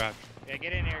 Roger. Yeah,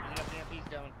 get in here. Get up the MP's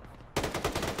going.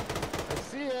 I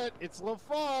see it. It's a little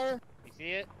far. You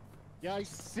see it? Yeah, I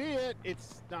see it.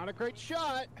 It's not a great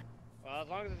shot. Well, as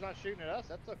long as it's not shooting at us,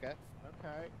 that's okay.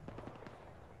 Okay.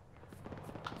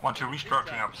 1-2,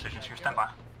 restructuring our positions here. Stand by.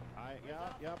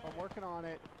 Yep, I'm working on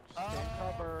it. Stand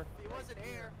cover. He wasn't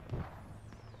here.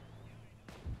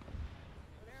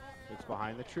 It's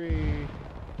behind the tree.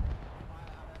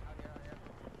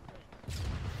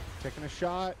 Taking a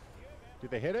shot. Did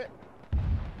they hit it?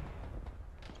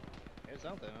 Hit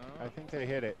something. I think they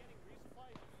hit it.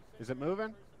 Is it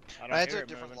moving? I don't hear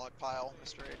it moving. log pile,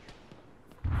 Mr. H.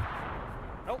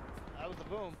 Nope, that was the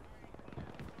boom.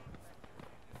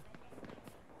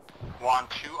 1-2,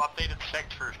 updated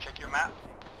sectors. Check your map.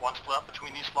 One split up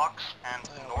between these blocks and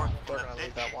north. They're gonna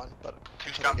leave that one, but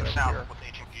 2 scout to south with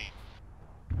HMG.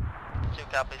 2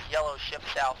 copies. Yellow shift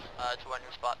south to our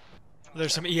new spot.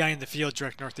 There's some EI in the field,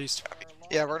 direct northeast.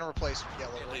 Yeah, we're gonna replace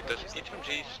yellow. Does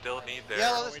HMG still need their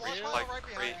Yellow, this resupply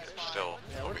crate? It's still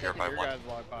over here by Your one. guys'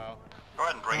 log pile. Go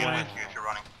ahead and bring it with you if you're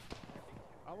running.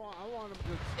 I want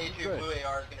them to. A2 Good. Blue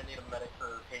AR is going to need a medic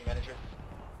for pain manager.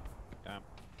 Damn.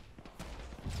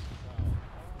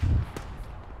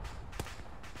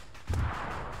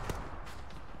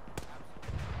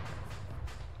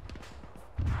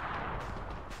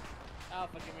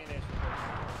 Alpha, give me this.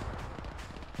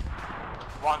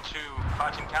 1-2,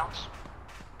 fighting counts.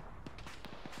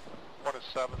 1 is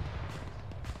 7.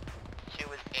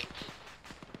 2 is 8.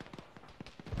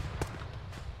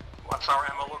 What's our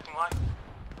ammo looking like?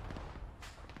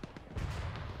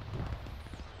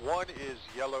 1 is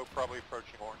yellow, probably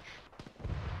approaching orange.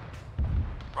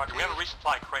 Roger, we have a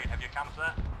resupply crate. Have you accounted for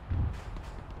that?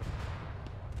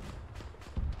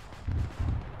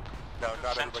 No,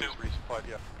 not Send everybody's resupplied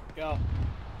yet. Go.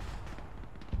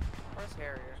 Where's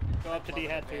Harrier? Go up to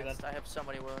D-head 2 then. I have so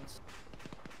many wounds.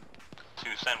 2,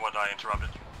 send what I interrupted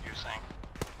you saying.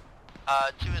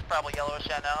 2 is probably yellowish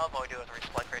right now, but we do have a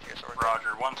resupply crate here, so we're Roger,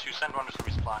 1-2, send runners to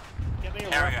resupply. Get me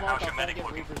a Harrier, rough mark, how's I'll your try to medic get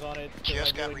looking? reapers on it, so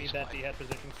Just I got really need that resupply. D-head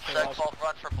position. Set fault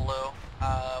front for blue.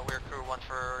 We're crew 1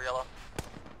 for yellow.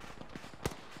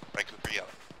 Right click for yellow.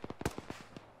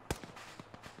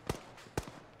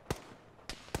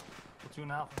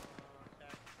 Platoon Alpha.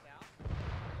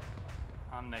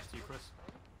 I'm next to you, Chris.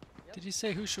 Did he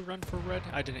say who should run for red?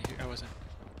 I didn't hear. I wasn't.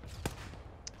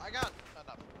 I got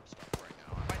enough stuff right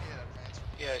now. I might need an advance.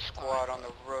 Yeah, squad on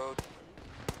the road.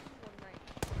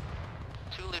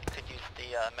 2 loot could use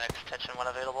the medic's attention when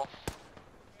available.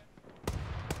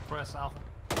 Press Alpha.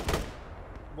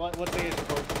 What's the age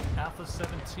code? Alpha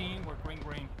 17, we're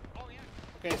green.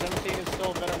 Okay, 17 is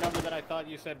still a better number than I thought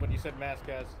you said when you said mass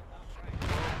guys.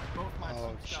 Both my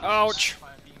Oh, scouts Ouch! by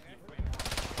being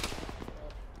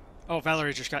Oh,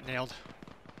 Valerie just got nailed.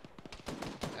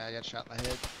 Yeah, I got shot in the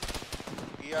head.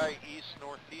 EI east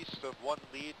northeast of 1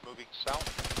 lead, moving south.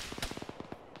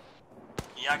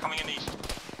 Yeah, coming in east.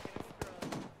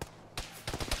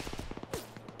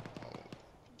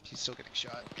 He's still getting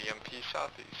shot. BMP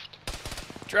southeast.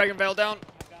 Dragon Veil down.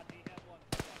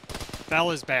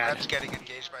 Val is bad. That's getting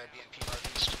engaged by a BNP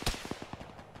northeast.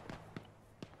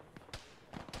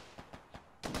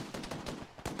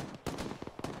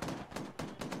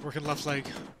 Working left leg.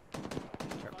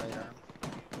 Right arm.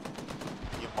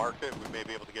 You mark it, we may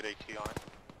be able to get AT on it.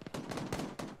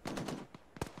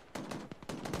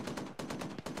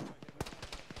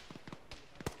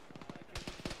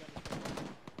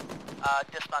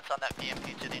 Dismounts on that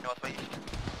BMP to the northwest.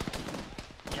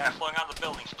 Yeah, flowing out of the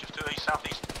buildings, just to the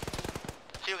southeast.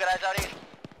 2 guys out east.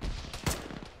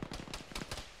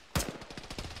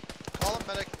 Call a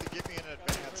medic to give me an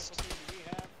advanced.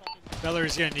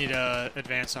 Valerie's gonna need a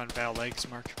advance on Val legs,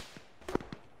 Mark.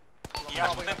 Yeah,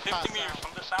 within 50 meters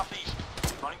from the southeast,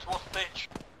 running towards the ditch.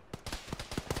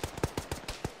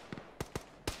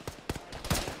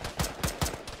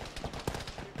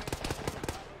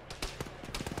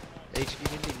 H, if you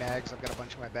need any mags, I've got a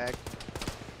bunch in my bag.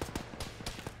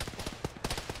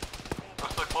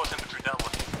 Looks like close infantry dealt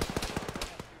with.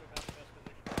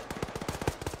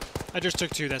 I just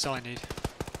took 2, that's all I need.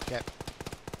 Okay.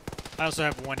 I also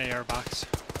have 1 AR box.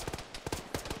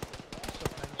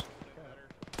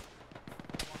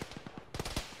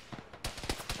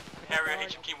 Harrier,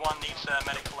 HMT 1 needs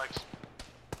medic legs.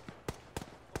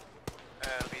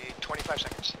 It'll be 25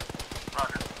 seconds.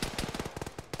 Roger.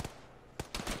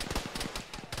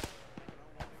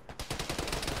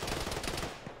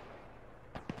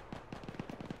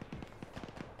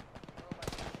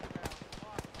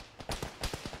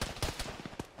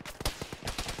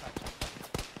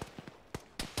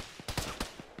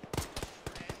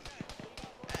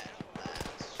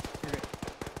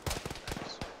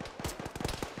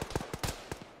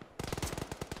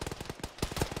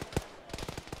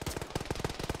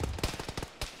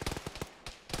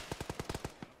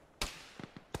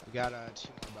 got 2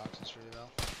 more boxes for you, Val.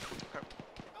 Okay.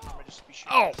 I'm gonna just be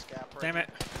shooting Oh, this gap right damn here. it.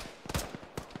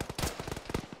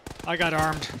 I got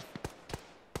armed.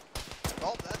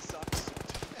 Oh, that sucks.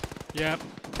 Yep.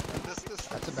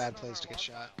 That's a bad place to get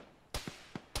shot.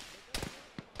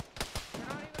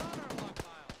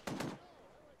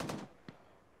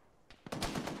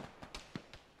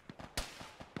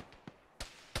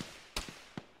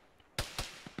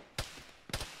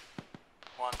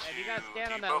 If you guys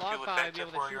stand on that log pile, you'll be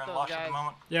able to shoot those guys.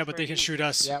 Yeah, but they can shoot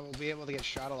us. Yeah, we'll be able to get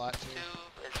shot a lot too.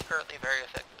 It's currently very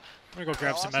effective. I'm gonna go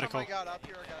grab some medical.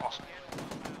 Awesome.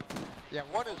 Yeah,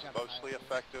 one is mostly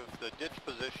effective. The ditch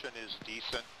position is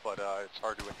decent, but it's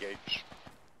hard to engage.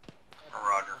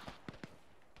 Roger.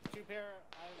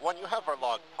 One, you have our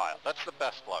log pile. That's the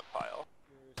best log pile.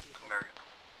 American.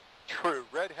 True,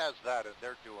 Red has that, and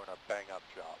they're doing a bang-up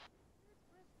job.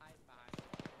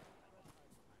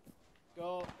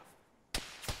 Go.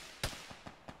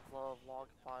 Log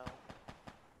file.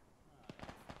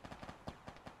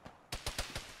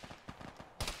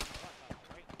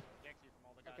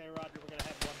 Okay, Roger, we're gonna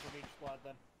have one from each squad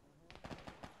then.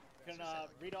 Can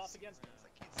read off again?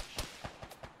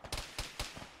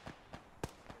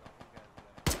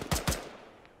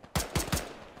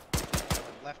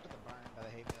 Left of the barn by the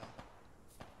hay bale.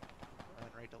 I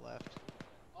went right to left.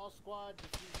 All squads,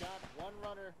 if you've got one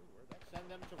runner, send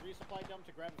them to resupply dump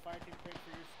to grab a fire team crate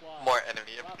for your squad. More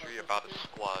enemy infantry about a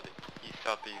squad east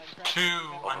southeast. 2,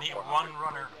 I need 1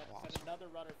 runner. Send another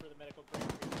runner for the medical crate.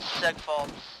 Seg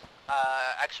faults.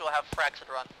 Actually have Fraxit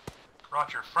run.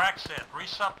 Roger, Fraxit,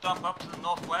 resup dump up to the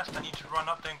northwest. I need you to run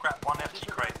up there and grab 1 FT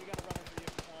crate.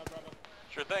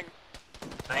 Sure thing.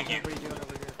 Thank you. Alright.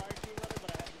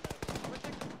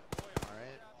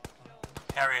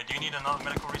 Harrier, do you need another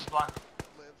medical resupply?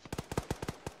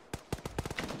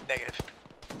 Negative.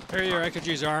 Harrier, I could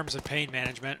use arms and pain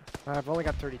management. I've only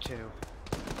got 32.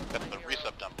 That's the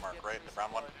resup dump mark, right? The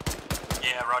brown one?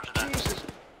 Yeah, roger that. Jesus.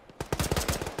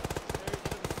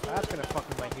 That's gonna fuck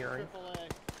with my hearing.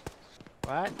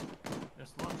 What?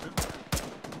 Just one trip.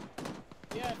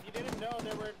 Yeah, if you didn't know,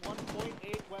 there were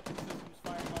 1.8 weapon systems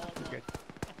firing all over. Good.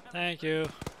 Thank you.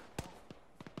 If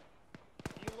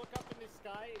you look up in the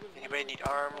sky, it was Anybody need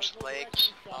arms,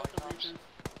 legs, arms?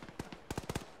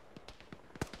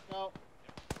 No.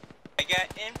 I got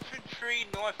infantry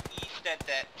northeast at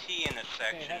that T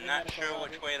intersection. Not sure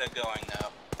which way they're going though.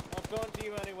 Well, it's going to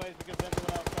you anyways because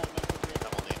everyone else got a medical gear.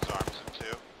 Double needs arms in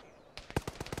 2.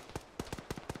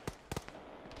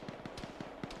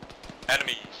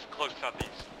 Enemies, close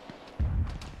southeast.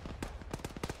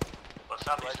 Close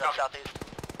southeast, Right up southeast.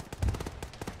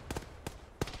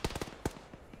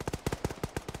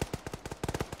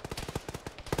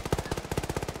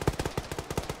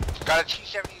 Got a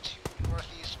T-72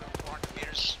 northeast about 400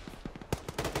 meters.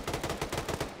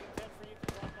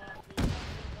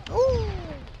 Ooh!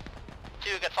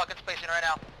 2, get fucking spacing right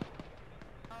now.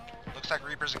 Looks like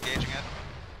Reaper's engaging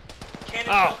it.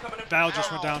 Oh, Val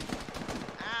just went down.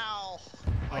 Ow!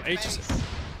 Oh, H is...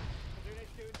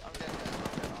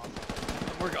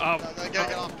 We're Get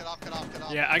off.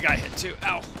 Yeah, I got hit too.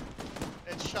 Ow.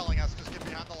 It's shelling us. Just get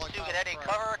behind the log. 2, get any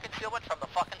cover or concealment from the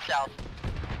fucking south.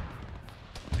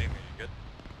 Amy, you good?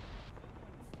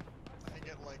 I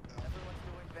get like that. Everyone's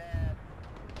doing bad.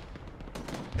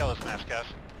 Kill this mass gas.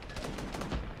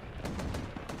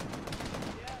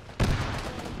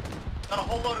 Got a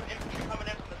whole load of infantry coming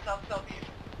in from the south-southeast.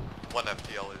 1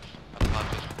 FTL is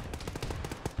unconscious.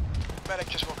 Medic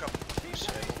just woke up.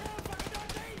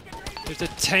 There's a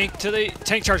tank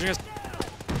charging us.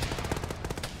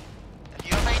 If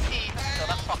you have AT, kill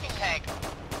that fucking tank.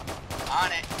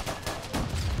 On it.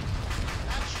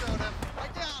 That showed him.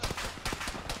 Right down.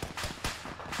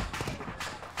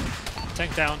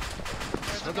 Tank down.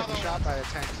 Still getting shot by a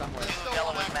tank somewhere. 2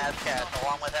 yellow with Mazcat,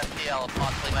 along with FTL,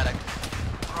 possibly medic.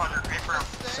 Roger, confirm.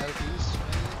 Southeast.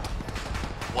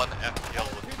 1 FTL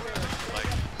with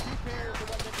like.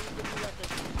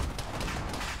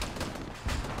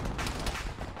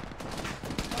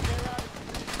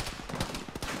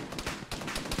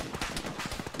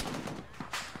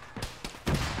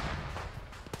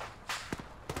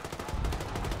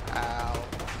 Ow.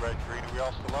 Red, green, are we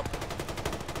all still up?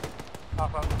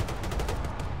 Pop up.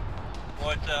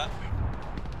 What's up?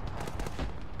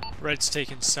 Red's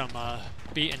taking some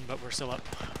beating, but we're still up.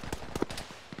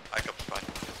 I come fine.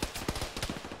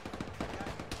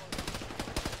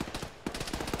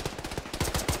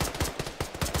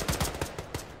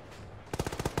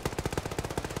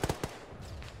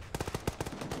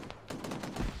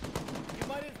 You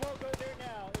might as well go there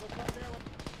now. It'll come there when...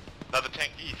 Another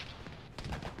tank east.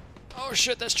 Oh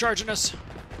shit, that's charging us.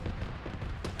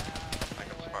 I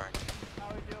come sparring.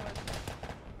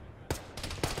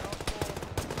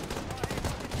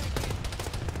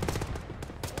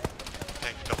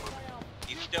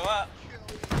 Chill out.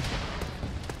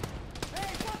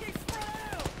 Hey, fucking spread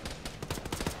out!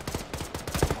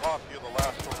 Off, you're the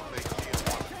last one they see it.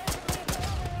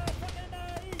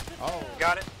 Oh.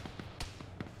 Got it.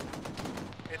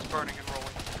 It's burning and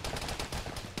rolling.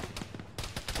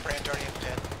 Brand Guardian's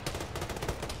dead.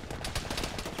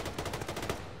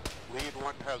 Lead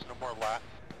one has no more lat.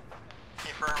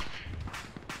 Confirm.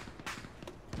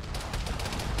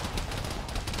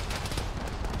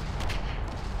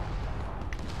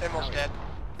 Almost dead.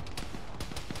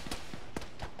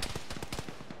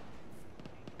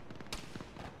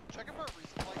 Check if our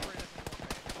resupply crate has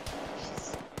any more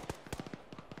bandages.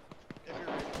 If you're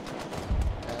ready.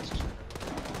 That's Chernarus.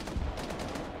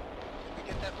 Did we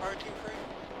get that fire team crate?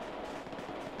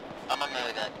 I'm not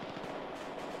with that.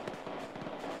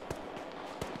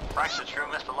 Price is true,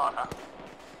 missed a lot, huh?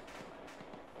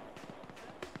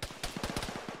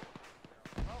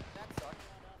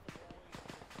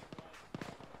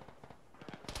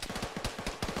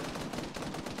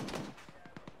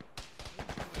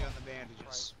 On the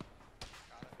bandages.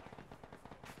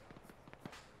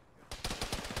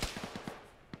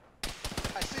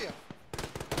 I see him.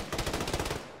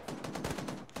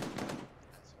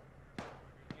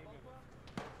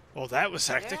 Well, that was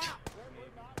hectic.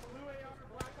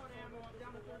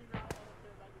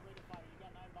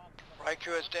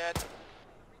 Raikou is dead.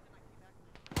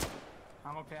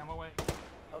 I'm okay, I'm away.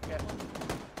 Okay.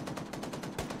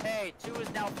 Hey, 2 is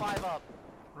now 5 up.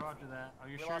 Roger that. Are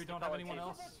you We sure you lost don't the have color anyone team.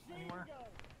 else anywhere?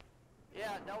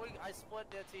 Yeah, no, I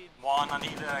split the team. One, I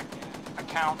need a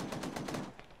count.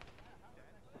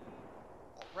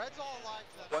 Red's all alive.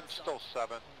 One's still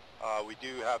 7. We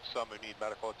do have some who need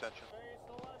medical attention.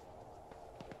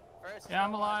 Yeah,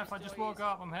 I'm alive. I just woke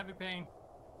up. I'm heavy pain.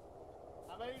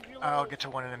 I'll get to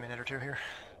one in a minute or two here.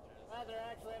 Rather,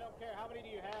 actually, I don't care. How many do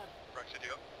you have? Rex, did you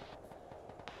go?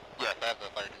 Yes, I have the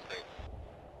fire team crate.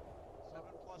 7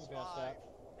 plus You passed 5.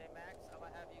 Hey, Max, I'm gonna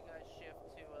have you guys shift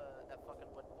to that fucking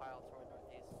wood pile toward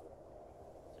northeast. So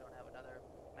you don't have another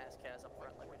mass cas up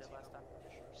front like we did last time.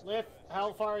 Lift,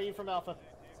 how far are you from Alpha?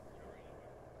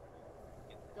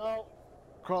 Go.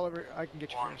 Crawl over. I can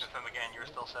get you One, first. confirm again, you're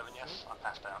still 7, yes? I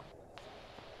passed down.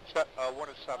 1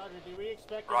 is 7. Roger, do we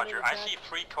expect Roger, I attack? see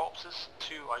 3 corpses.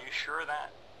 2, are you sure of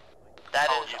that? That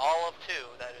Oh, is you- all of 2.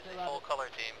 That is a full color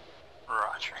team.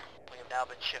 Roger. We have now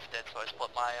been shifted, so I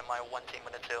split my one team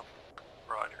into 2.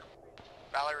 Roger.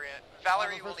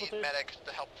 Valerie will need medics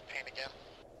to help with pain again.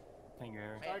 Thank you,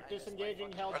 Eric. Start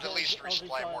disengaging health. Or at least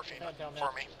resupply morphine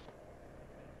for me.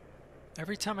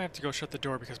 Every time I have to go shut the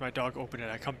door because my dog opened it,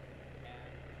 I come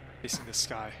facing the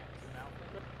sky.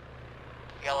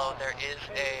 Yellow, there is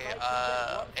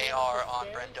a AR on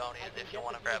Brendonian if you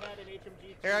want to grab it.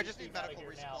 Here, I just need medical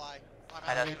resupply.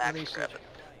 I'd ask Max to grab it.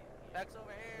 Max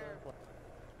over here.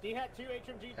 D hat 2,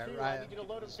 HMG 2, I Ryan. need you to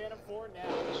load him Phantom 4 now. I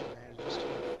don't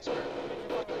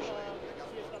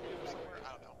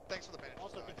know. Thanks for the bandages.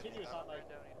 Also, continuous hotline.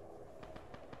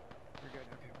 You're good.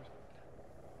 Okay.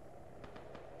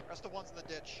 Rest of one's in the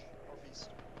ditch, northeast.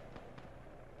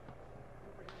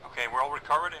 Okay, we're all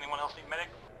recovered. Anyone else need medic?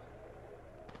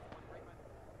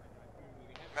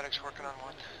 Medic's working on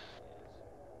one.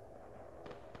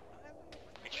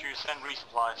 Make sure you send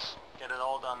resupplies. Get it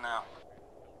all done now.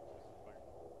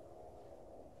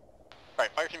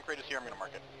 Alright, fire team crate is here, I'm gonna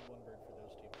mark it.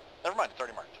 Never mind, it's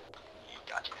already marked.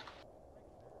 Gotcha.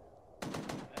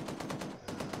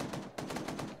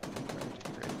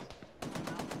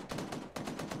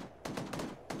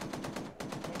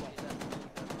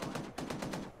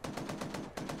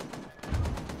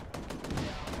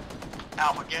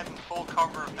 Alpha, get in full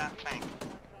cover of that tank.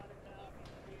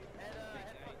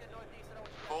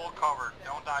 Full cover,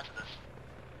 don't die to this.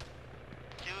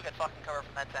 2, get fucking cover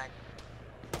from that tank.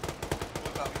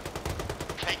 Move up.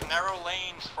 Take narrow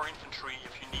lanes for infantry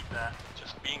if you need that.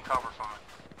 Just be in cover from it.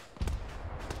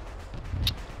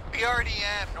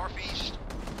 BRDM, northeast.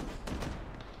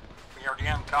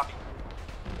 BRDM, copy.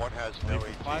 One has no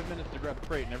AT. 5 minutes to grab a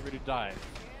crate and everybody died.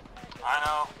 I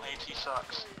know, AT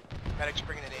sucks. Medic's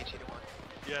bringing an AT to one.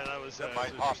 Yeah, that was My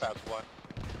Hopabout 1.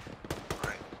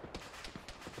 Right.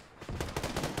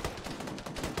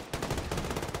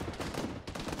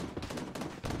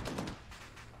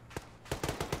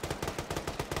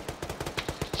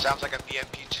 Sounds like a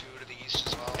BMP2 to the east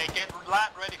as well. Hey, get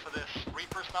lat ready for this.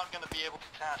 Reaper's not going to be able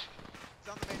to task. It's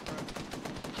on the main road.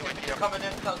 You're coming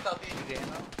in, southeast. Yeah,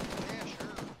 sure.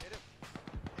 Hit him.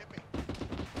 Hit me.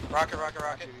 Rocket, rocket,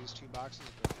 rocket. These 2 boxes,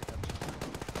 but pick up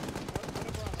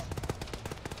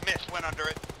Missed, went under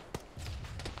it.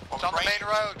 It's on the main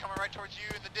road, coming right towards you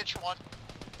in the ditch one.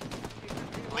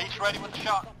 Leech ready with the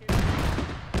shot.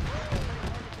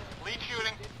 Leech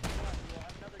shooting.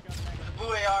 Blue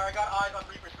AR, I got eyes on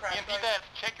Reaper's crash. EMP dead,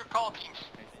 check your call teams.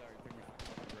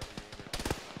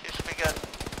 You should be good.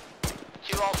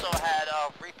 You also had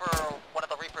Reaper, one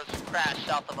of the Reapers crash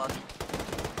south of us.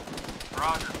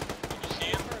 Roger. Can you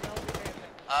see him?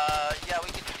 Yeah,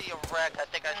 we can see a wreck. I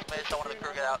think I made someone of the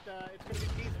crew get out. It's gonna be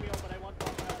piecemeal, but I want to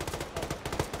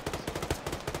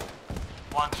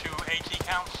 1, 2, AT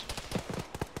counts.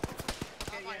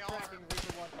 Okay, yeah, tracking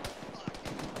Reaper 1.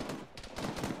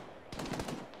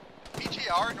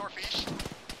 BGR, northeast.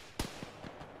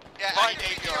 Yeah, Right,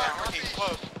 BGR, northeast,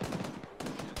 close.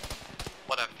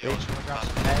 Whatever. Wait, someone drop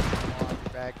some bags on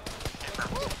your bag.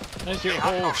 Thank you.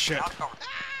 Oh shit.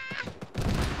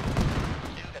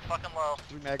 Dude, get fucking low.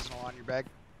 3 mags on your bag.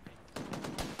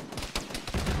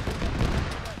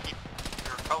 Keep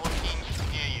your fellow teams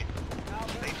near you.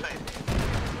 Stay safe.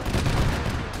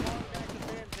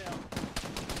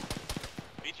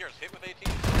 BTR's hit with 18.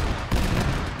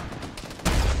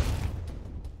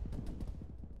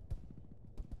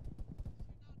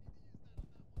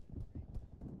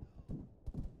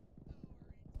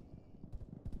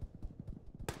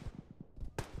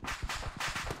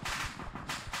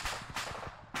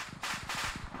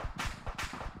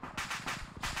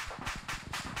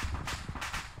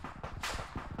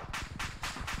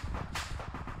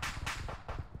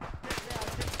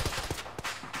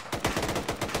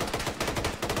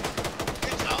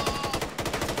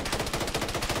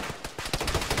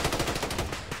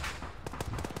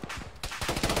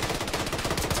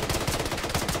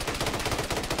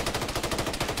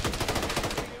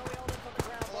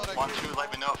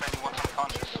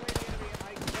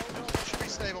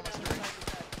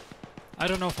 I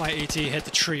don't know if my AT hit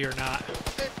the tree or not.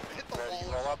 Hit the wall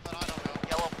or something, I don't know.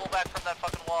 Yellow, pull back from that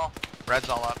fucking wall. Red's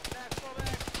all up.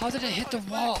 How did it hit the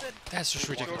wall? That's just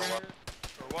ridiculous. Or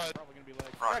what?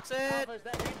 Right. It.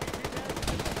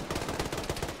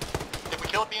 Did we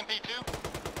kill BMP too?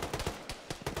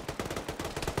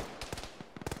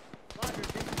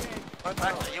 Are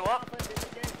you up?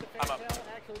 I'm up.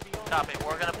 Copy.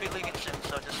 We're gonna be leaving soon,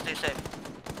 so just stay safe.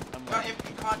 Got him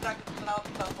in contact with someone else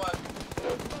southwest.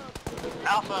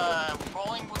 Alpha,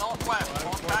 rolling northwest.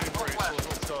 Falling back northwest.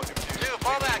 Dude,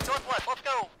 fall back, northwest, let's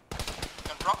go!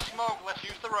 Gonna drop smoke, let's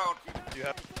use the road. You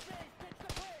have...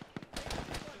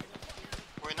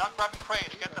 We're not grabbing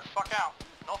crates, get the fuck out.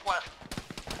 Northwest.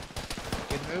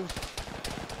 Good move.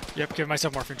 Yep, give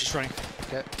myself morphine, just running.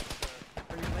 Okay.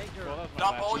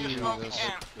 Dump all your smoke you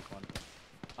can.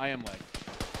 I am leg.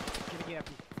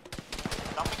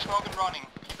 Dumping smoke and running.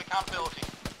 Keep accountability.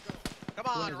 Come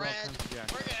on, Red.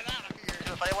 We're getting out of here.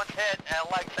 If anyone's hit,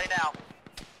 leg, stay down.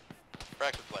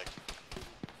 Fractured leg.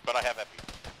 But I have epi.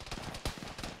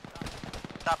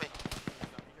 Copy.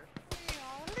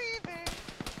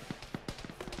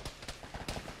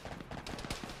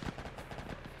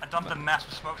 I dumped a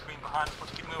massive smoke screen behind us.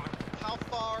 Let's keep moving. How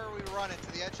far are we running?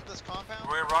 To the edge of this compound?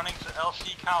 We're running to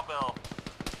LC Cowbell.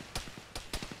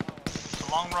 It's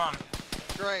a long run.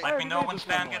 Great. Let me know when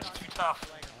stand gets too tough.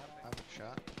 I'm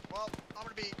shot. Well, I'm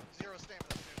gonna be 0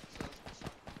 stamina soon, so...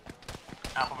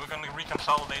 Alpha, we're going to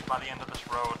reconsolidate by the end of this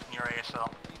road near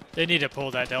ASL. They need to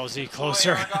pull that LZ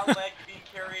closer. I got leg being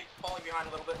carried, falling behind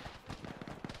a little bit.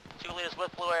 2 leaders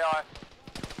with blue AR.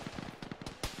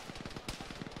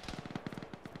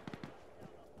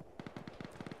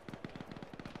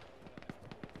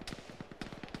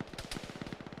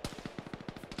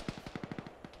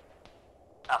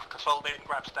 Alpha, consolidate and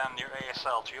grab stand near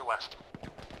ASL to your west.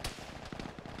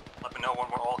 Let me know when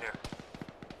we're all here.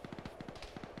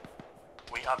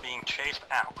 We are being chased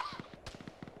out.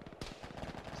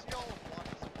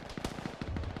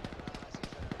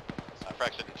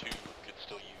 Fractured 2 could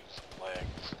still use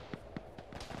legs.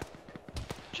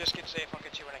 Just get safe, I'll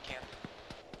get you when I can.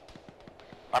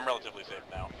 I'm relatively safe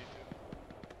now.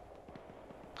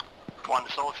 One,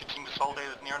 the soldier team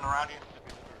consolidated near and around you.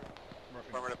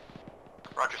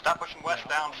 Roger, stop pushing west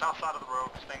down, south side of the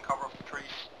road, stay in cover of the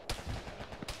trees.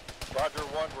 Roger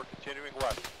 1, we're continuing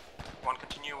west. 1,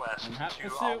 continue west. In hot 2,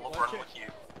 pursuit, I'll watch run it. with you. You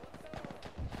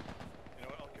know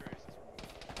what? I'll carry this removal.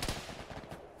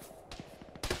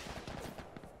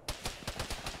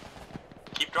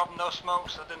 Keep dropping those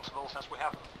smokes at intervals as we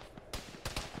have them.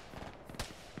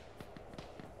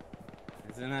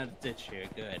 Isn't that a ditch here?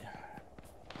 Good.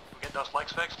 We get those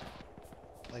legs fixed?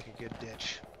 Like a good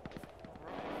ditch.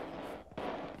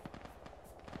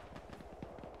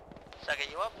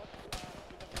 Second, you up?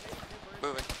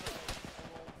 Moving.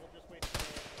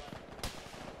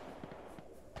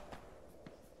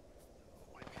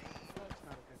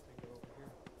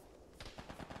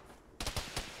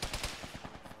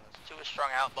 Two is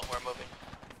strung out, but we're moving.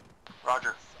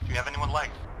 Roger. Do you have anyone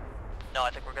legged? No,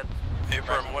 I think we're good.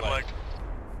 Affirm, one leg.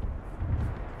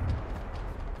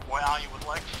 Where are you with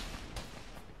legs?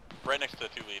 Right next to the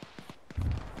 2 lead.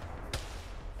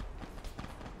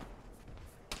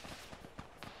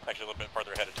 Actually, a little bit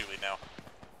farther ahead of 2 lead now.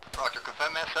 Roger,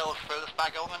 confirm SL is furthest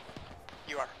back element?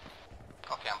 You are.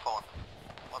 Okay, I'm pulling.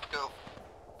 Let's go.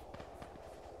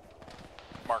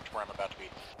 Marked where I'm about to be.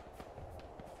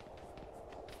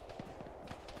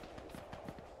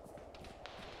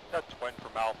 That twin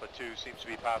from Alpha 2 seems to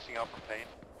be passing out from pain.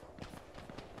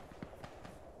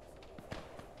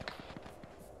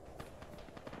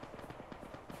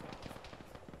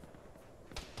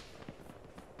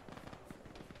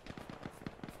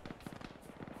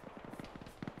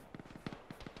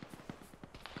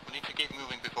 We need to keep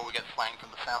moving before we get flanked from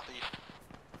the southeast.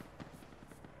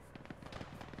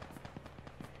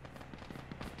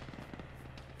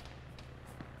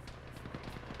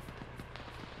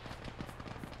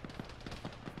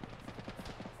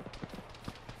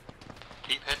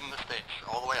 Keep hitting the stage,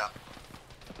 all the way up.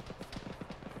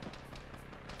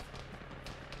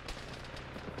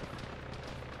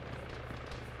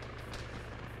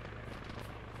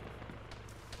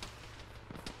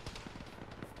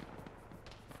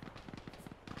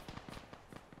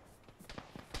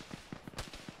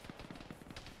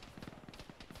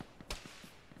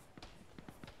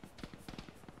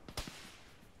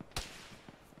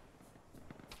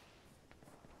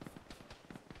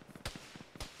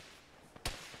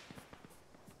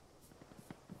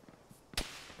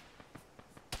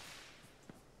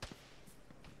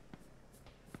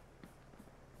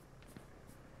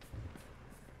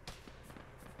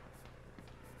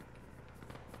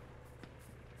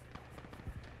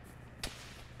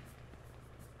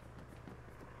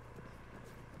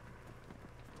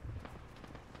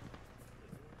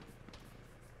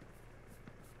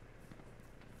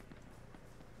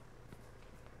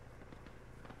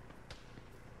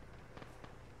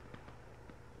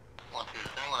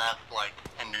 Does anyone have, like,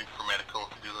 a need for medical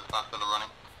to do this after the running?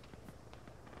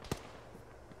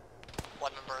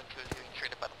 One member and 2 is being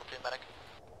treated by the platoon medic.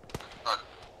 Roger.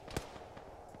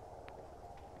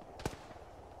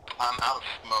 I'm out of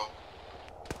smoke.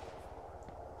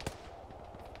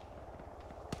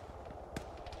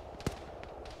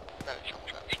 That is some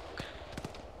trap smoke.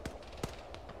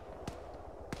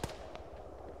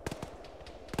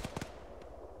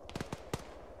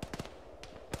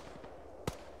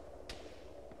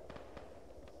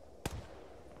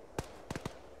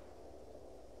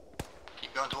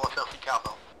 Keep going towards LC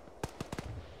Cowbell.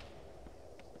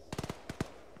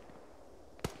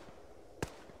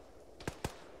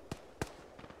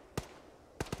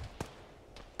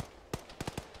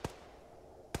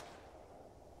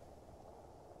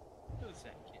 Who's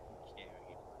that getting carried?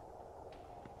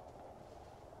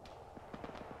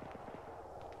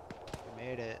 We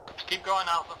made it. Keep going,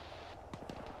 Alpha.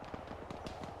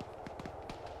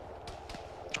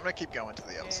 I'm gonna keep going to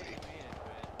the LC.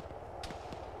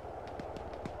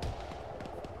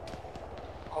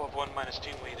 All of 1 minus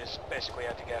 2 lead is basically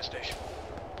at the gas station.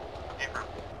 Affirm.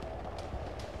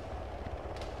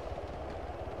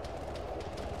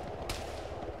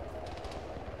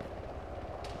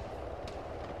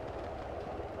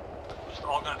 Just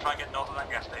all gonna try and get north of that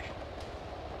gas station.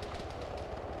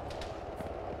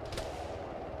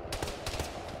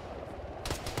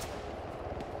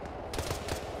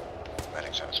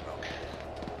 Medic's out of smoke.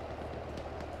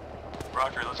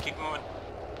 Roger, let's keep moving.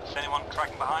 Is anyone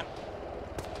tracking behind?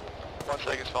 1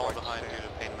 second's falling behind due to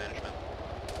pain management.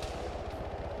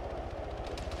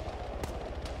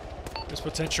 There's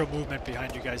potential movement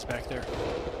behind you guys back there.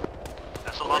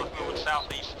 That's a lot of movement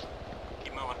southeast.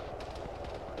 Keep moving.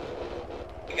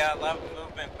 We got a lot of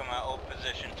movement from our old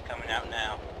positions coming out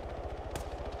now.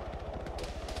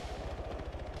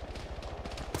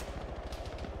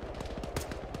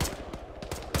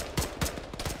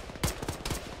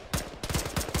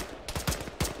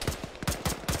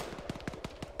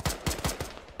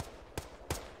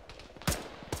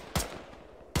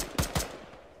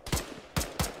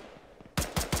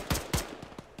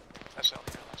 SL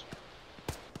here, last one.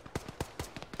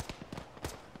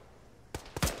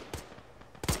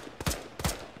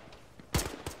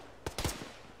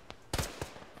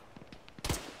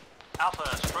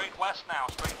 Alpha, straight west now,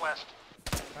 straight west.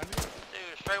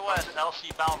 Dude, straight west. That's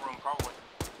LC battle room, probably.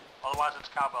 Otherwise it's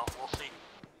cowbell, we'll see.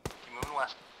 Keep moving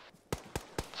west.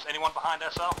 Is anyone behind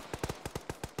SL?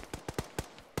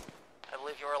 I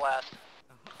believe you were last.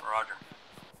 Roger.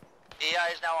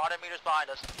 EI is now 100 meters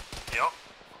behind us. Yep.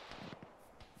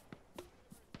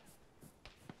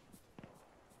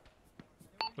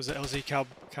 Was it LZ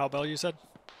Cowbell you said?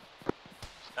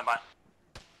 Stand by.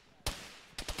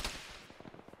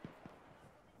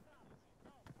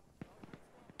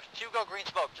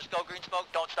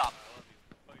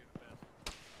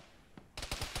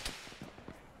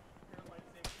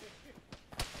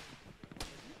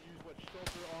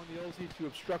 tendency to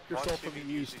obstruct Why yourself don't from you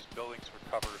the use east. these buildings for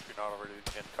cover if you're not already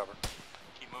in cover?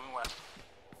 Keep moving west.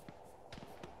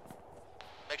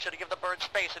 Make sure to give the birds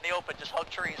space in the open, just hug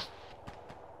trees.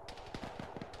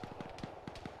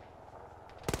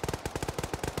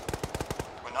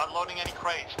 We're not loading any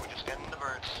crates, we're just getting the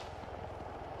birds.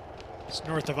 It's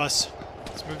north of us.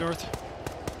 Let's move north.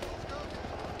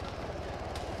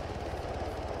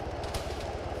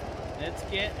 Let's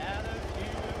get out of here.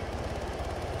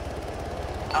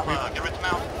 Alpha, get rid of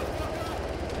mount.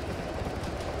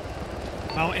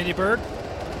 Mount any bird?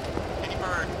 Any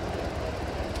bird.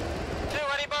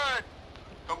 Any bird!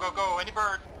 Go, go, go, any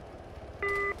bird.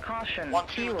 Caution,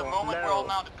 1-2, the moment we're all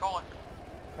mounted, call it.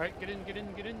 Alright, get in, get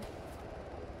in, get in.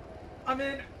 I'm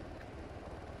in.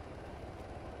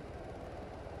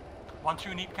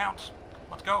 1-2, need counts.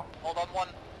 Let's go. Hold on one.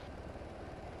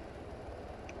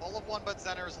 All of one but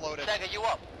Zenner is loaded. Sega, you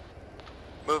up?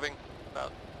 Moving.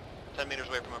 About 10 meters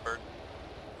away from a bird.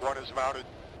 1 is mounted.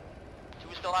 2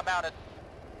 is still not mounted.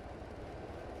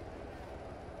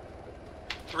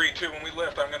 3-2, when we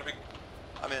lift, I'm gonna be...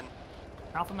 I'm in.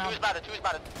 Alpha 2 mount. is mounted, 2 is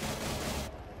mounted.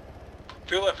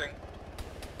 2 lifting.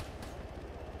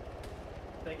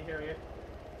 Thank you, Harriet.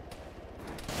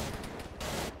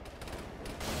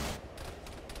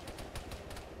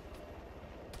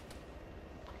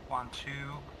 One, 2.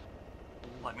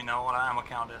 Let me know what our ammo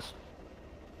count is.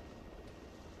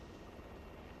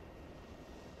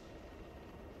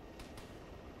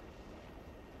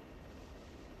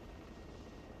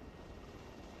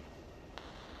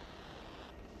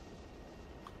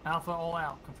 Alpha all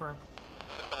out. Confirmed.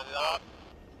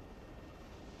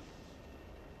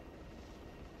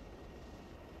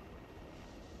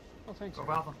 Oh, thanks.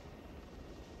 Go Alpha.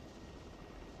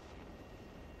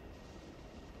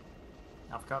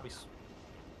 Alpha copies.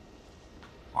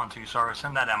 1-2, sorry.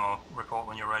 Send that ammo report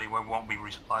when you're ready. We won't be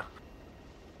resupplied.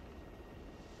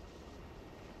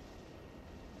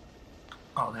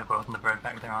 Oh, they're both in the bird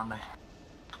back there, aren't they?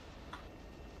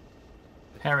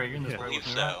 Harry, you're in this I bird believe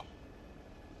with me, right? so.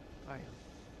 I am.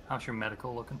 How's your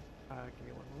medical looking? Give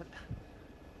me one moment.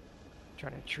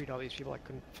 Trying to treat all these people I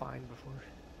couldn't find before.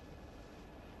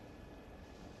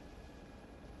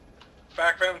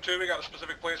 Fact Phantom 2, we got a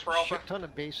specific place for Alpha. Shit ton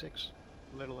of basics,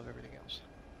 little of everything else.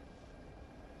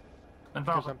 And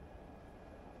Because Alpha.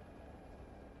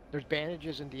 there's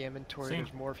bandages in the inventory, Same.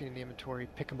 there's morphine in the inventory,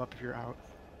 pick them up if you're out.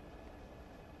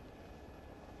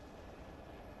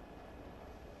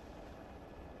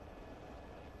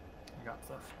 I got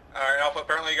stuff. Alright, Alpha,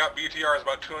 apparently you got BTRs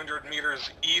about 200 meters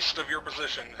east of your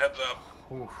position. Heads up.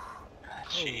 Oof.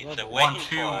 Jeez, they're 1-2, waiting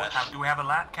for us. do we have a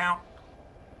lat count?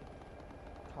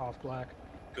 Off black.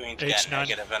 Green's H9. got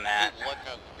negative on that. One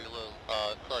has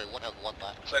sorry, one has one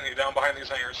lat. Sending you down behind these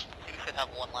hangars. You should have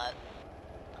one lat.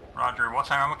 Roger, what's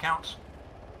our ammo counts?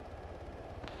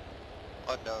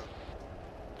 Unknown.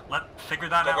 Figure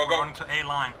that Go, out, go, we're go. going to A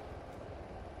line.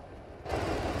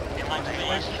 A line to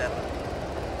the east.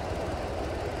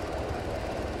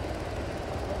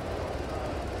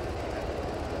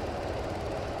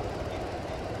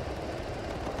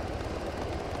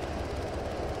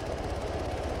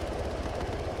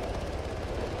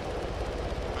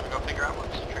 I'm gonna go figure out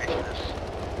what the situation is.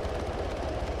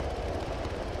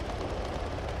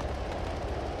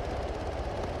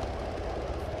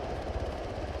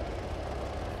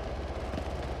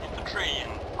 Infantry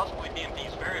and possibly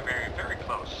BMPs very, very, very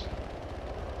close.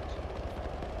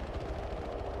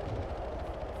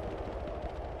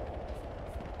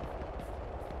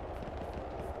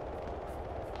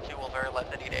 Two will very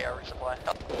likely need AR resupply.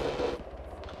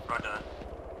 Roger that.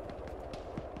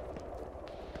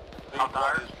 How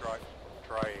dire? Is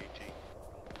dry AT.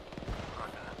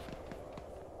 Roger that.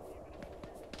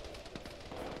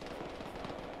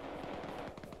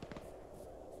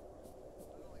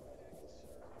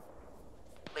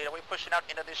 Lead, are we pushing out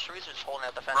into these trees or just holding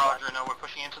out the fence Roger, line? no, we're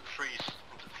pushing into the trees.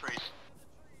 Into the trees.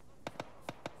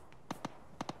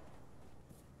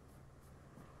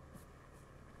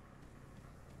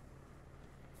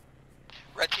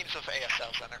 Red teams with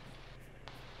ASL center.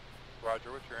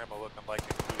 Roger, what's your ammo looking like,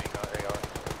 including AR?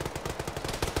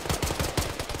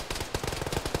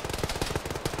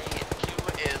 The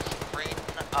 2 is green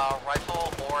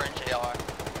rifle, orange AR.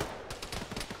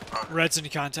 Red's in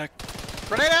contact.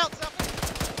 Grenade out!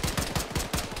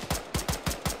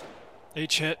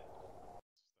 H hit.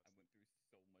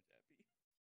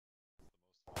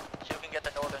 2 can get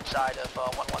the northern side of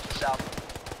 1-1 to south.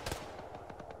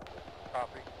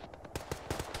 Copy.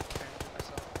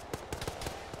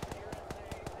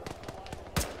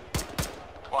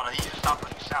 Well, I need you to stop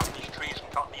pushing south of these trees and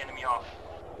cut the enemy off.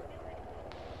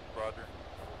 Roger.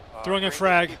 Throwing a Green,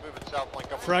 frag. keep moving south, link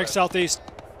up with Frag red. southeast.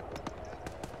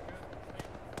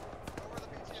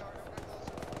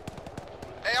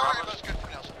 AR ammo's good for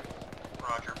now, sir.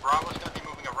 Roger. Bravo's going to be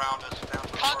moving around us down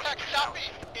to the Contact north.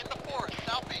 southeast, in the forest,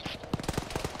 southeast.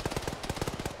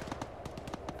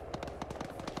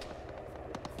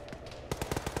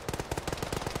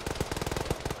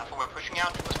 That's what we're pushing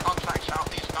out to. This contact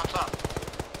southeast, guns up.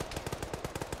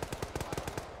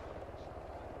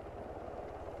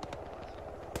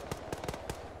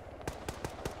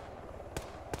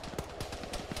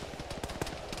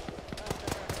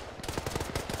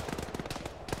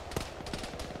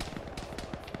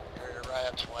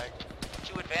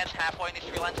 To advance halfway in these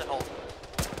tree lines and hold.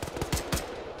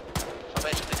 So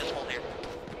basically just hold here.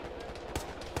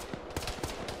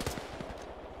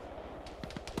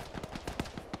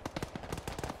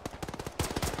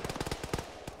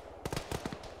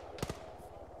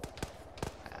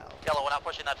 Yellow, we're not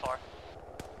pushing that far.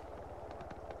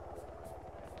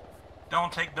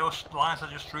 Don't take those lines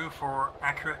I just drew for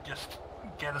accurate. Just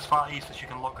get as far east as you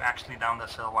can look actually down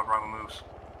this hill while Bravo moves.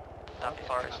 Not the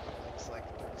forest. It's like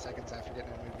 30 seconds after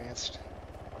getting him advanced.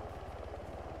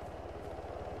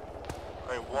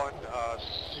 Alright, one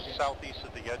southeast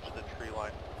of the edge of the tree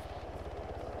line.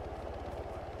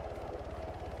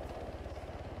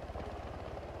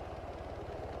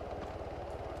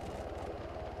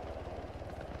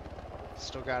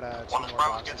 Still got two One more as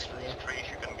Bravo boxes gets to for these you. trees,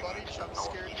 you're going to be Buddy moving to jump the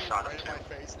scared me northeast side right of in two. my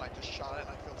face and I just shot it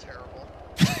and I feel terrible.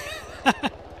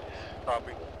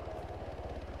 Copy.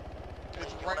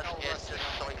 It's You right want now us resting.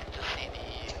 so we can just see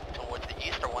towards the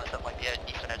east, or one is up like the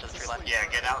eastern edge of the tree line? Yeah,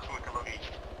 get out so we can look east.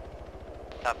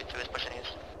 Copy, 2 is pushing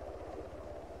east.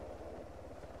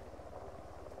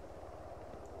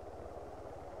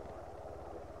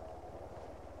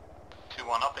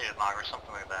 Updated Margaret,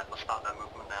 something like that. Let's start that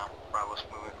movement now. Bravo's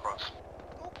moving across.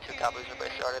 2 copies, everybody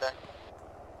started there.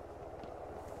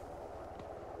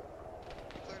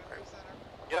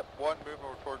 Yep, one move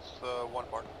over towards one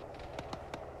mark.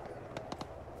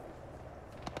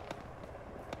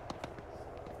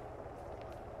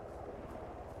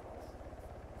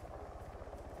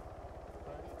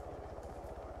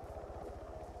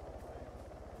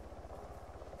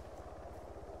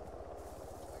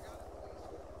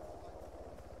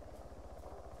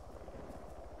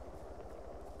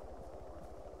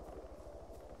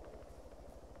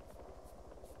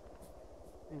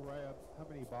 Uriah, how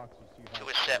many boxes do you have? 2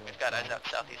 is set, we've got eyes out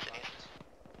southeast and east.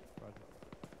 Roger.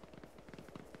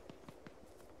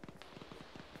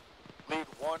 Lead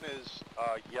one is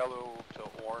yellow to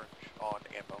orange on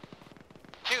ammo.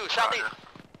 2, southeast.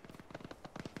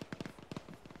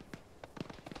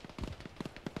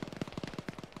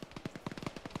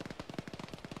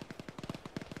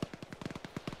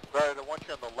 Right, I want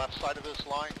you on the left side of this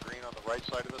line, green on the right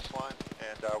side of this line,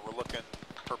 and we're looking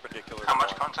perpendicular. How to much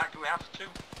line. contact do we have to?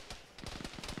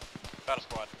 Got a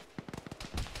squad.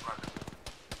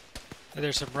 Hey,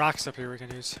 there's some rocks up here we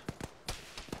can use.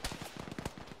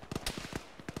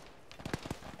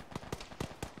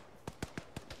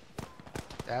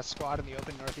 That squad in the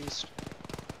open northeast.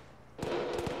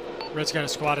 Red's got a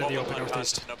squad in the Almost open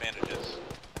northeast. unconscious, no bandages.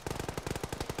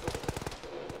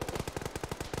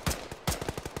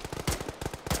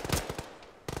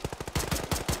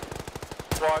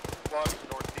 Squad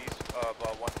northeast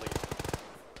of one lead.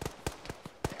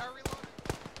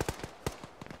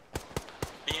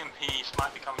 BMPs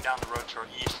might be coming down the road to our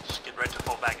east. Just get ready to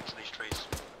fall back into these trees.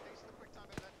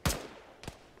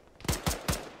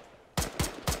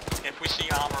 If we see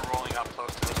armor rolling up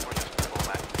close to us, we're just going to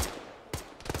fall back.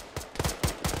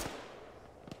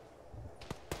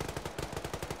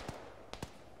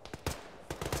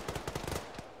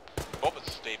 Bob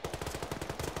is stable.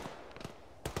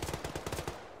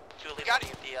 Julie, Got the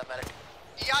medic.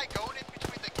 EI going in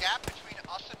between the gap between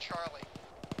us and Charlie.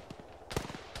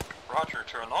 Roger,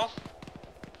 to our north.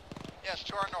 Yes,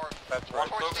 to our north. That's right.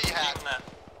 Towards the hat.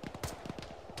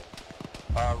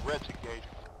 Red's engaged.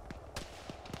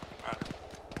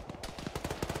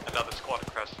 Another squad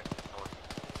cresting north.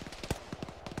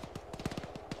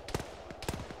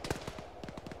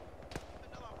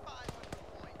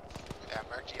 Yeah,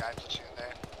 mark GI position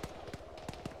there.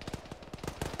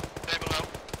 Stable now.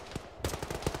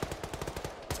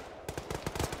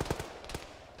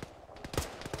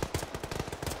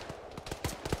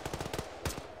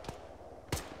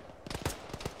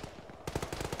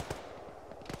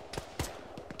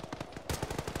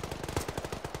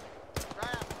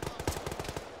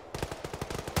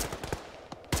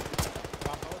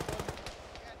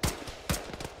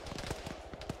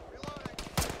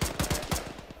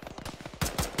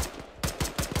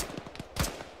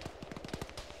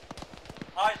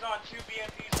 Eyes on 2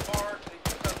 BMPs far to the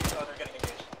east of you. They're getting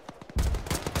engaged.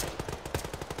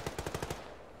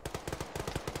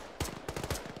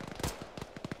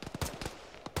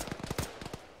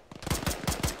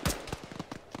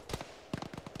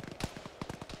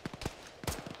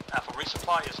 Alpha,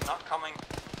 resupply is not coming.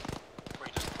 We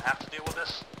just have to deal with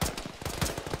this.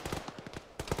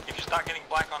 If you start getting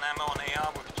black on ammo and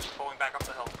AR, we're just falling back up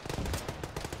the hill.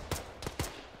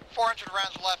 400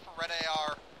 rounds left for red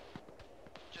AR.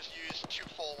 Just use 2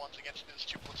 full ones against these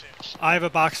 2 platoons. I have a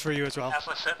box for you as well. As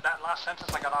I said that last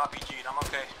sentence, I got RPG'd. I'm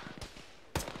okay.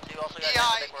 So you also got EI,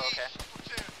 I think we're okay.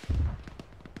 platoon.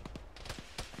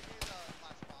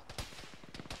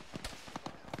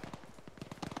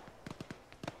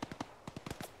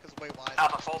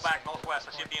 Alpha, fall back northwest.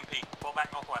 I see a BMP. Fall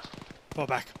back northwest. Fall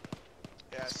back.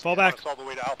 Yes. Fall back. It's all the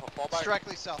way to Alpha. Fall back. It's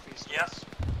directly southeast. Yes.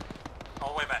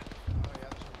 All the way back.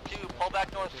 Two, pull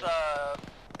back north,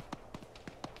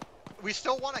 We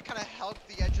still want to kind of help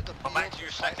the edge of the Fall field. back to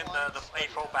your second, the A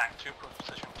fall back. 2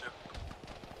 position, 2.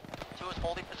 2 is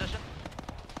holding position.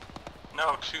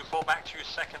 No, 2 fall back to your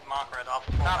second marker at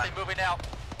Alpha. Fall Copy, back. moving out.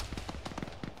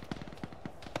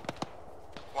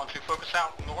 1, 2, focus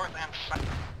out north and south.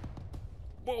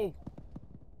 Whoa.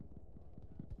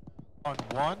 On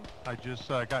 1, I just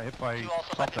got hit by 2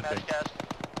 also something big. gas.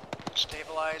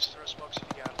 Stabilize, throw smokes if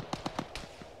you got it.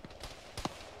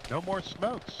 No more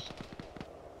smokes.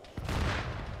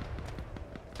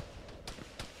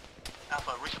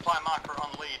 Alpha, resupply marker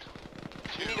on lead.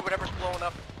 You need whatever's blowing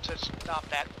up to stop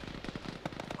that.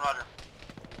 Roger.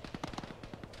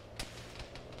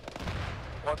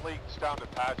 1 lead's down to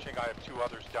patching. I have 2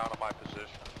 others down on my position.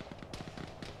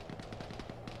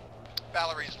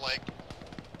 Valerie's leg.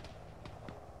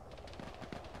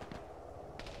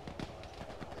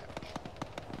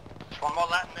 There's 1 more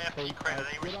Latin AFP Hey, credit.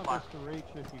 A get on resupply. Mr. H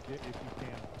if you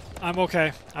can. I'm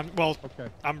okay.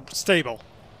 I'm stable.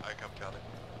 I come counting.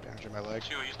 Bandaging my leg.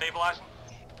 2, are you stabilizing?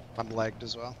 I'm legged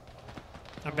as well.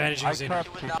 I'm bandaging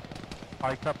Xena.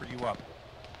 I cover you up.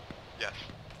 Yes.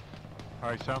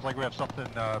 Alright, sounds like we have something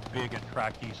big and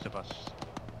track east of us.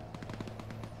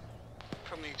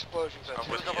 From the explosions, I'm that's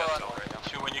with you right now.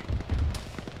 2 when you...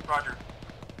 Roger.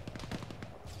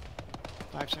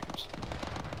 5 seconds.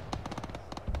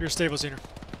 You're stable, Xena.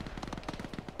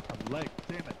 I'm legged,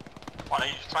 damn it. Why don't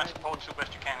you just try and support 2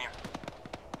 best you can here?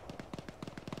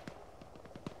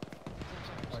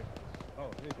 Oh,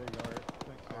 hey, there you are.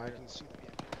 Thanks, I can see the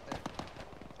BMP right there.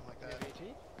 Something like that. AT?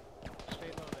 Stay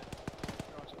low then.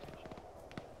 You're on attention.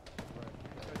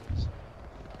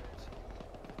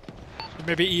 There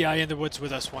may be EI in the woods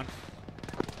with us, 1.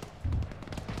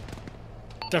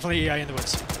 Definitely EI in the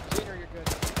woods. Xena, you're good.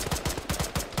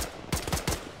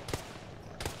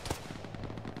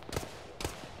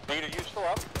 Nate, are you still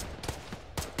up?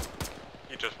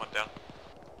 You just went down.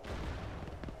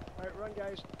 Alright, run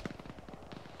guys.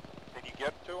 Did you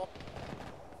get to him?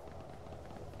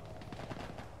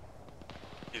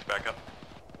 He's back up.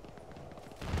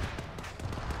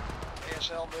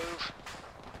 ASL move.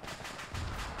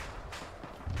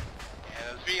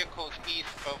 Yeah, those vehicles east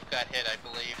both got hit, I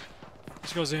believe.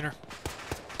 Let's go, Xena.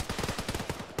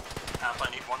 Alpha,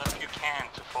 I need 1 of you can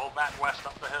to fall back west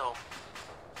up the hill.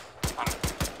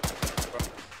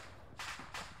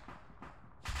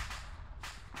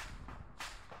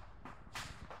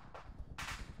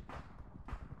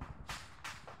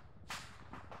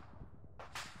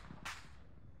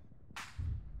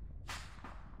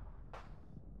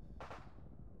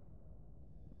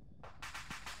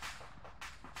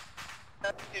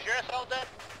 Is your SL dead?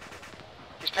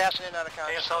 He's passing in out of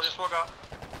consciousness. ASL just woke up.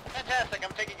 Fantastic,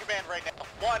 I'm taking command right now.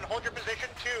 1, hold your position.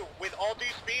 2, with all due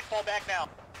speed, fall back now.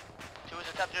 2 is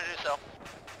attempting to do so.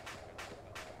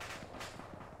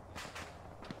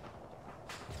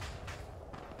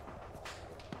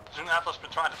 Zoom Alpha's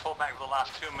been trying to fall back for the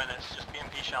last 2 minutes, just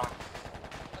BMP shelling.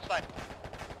 That's fine.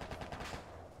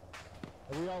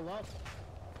 Are we all up?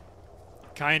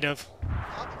 Kind of.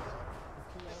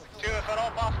 2, if at all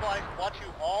possible, I want you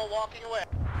all walking away.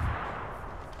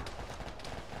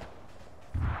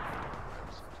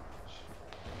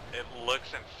 It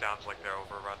looks and sounds like they're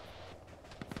overrun.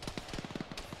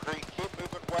 Green, keep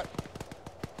moving west.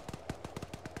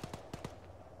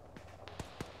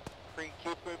 Green,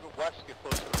 keep moving west, get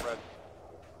closer to red.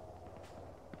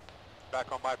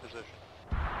 Back on my position.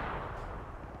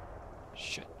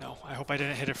 Shit, no. I hope I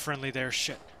didn't hit a friendly there.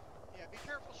 Shit. Yeah, be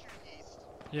careful shooting east.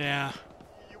 Yeah.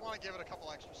 You want to give it a couple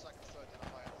extra seconds to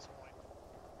identify at this point.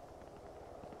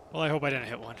 Well, I hope I didn't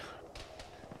hit one.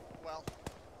 Well,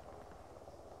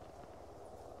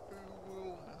 who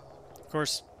will know? Of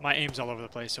course, my aim's all over the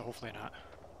place, so hopefully not.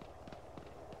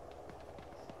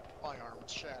 My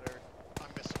arm's shattered. I'm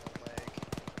missing a leg.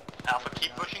 Alpha,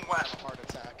 keep pushing west. Heart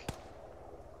attack.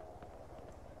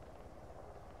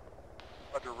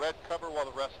 Under red, cover while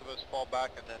the rest of us fall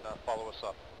back and then follow us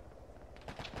up.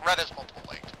 Red has multiple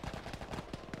legs.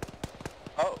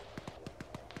 Oh.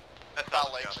 That's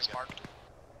not legs, it's marked.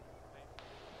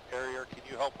 Carrier, can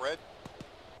you help red?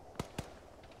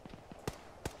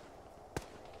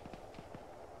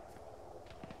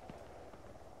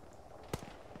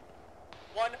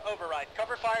 One override.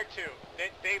 Cover fire 2.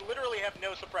 They literally have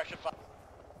no suppression fire.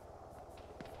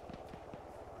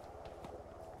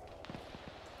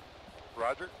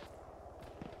 Roger.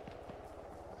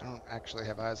 I don't actually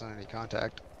have eyes on any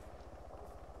contact.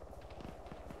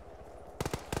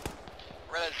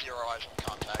 Red has 0 eyes on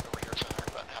contact over here, center,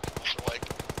 but half of us are leg.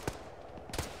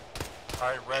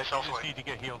 Alright, red, you just need to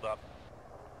get healed up.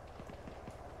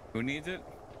 Who needs it?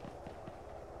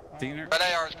 Diener? Red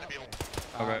AR is going to be...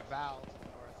 Okay. Val.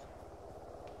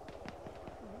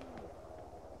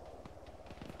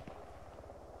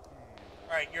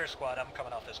 Alright, your squad. I'm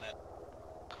coming off this net.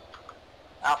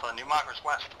 Alpha, new markers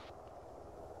west.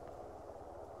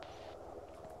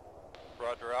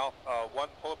 Roger, Al. 1,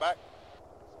 pull it back.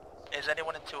 Is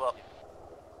anyone in 2 up?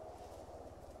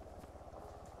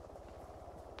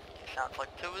 Sounds like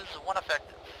 2 is 1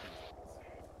 effective.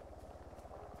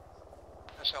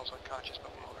 That sounds unconscious,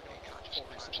 but we're already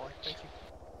conscious. Thank you.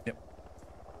 Yep.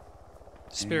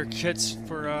 Spare kits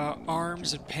for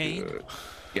arms and pain.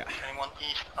 Yeah. Anyone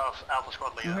east of Alpha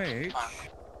Squad leader? Hey.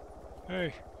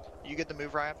 Hey. You get the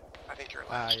move, Ryan? I think you're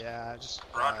last. Yeah, just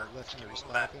Roger. left me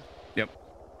Move back. Yep.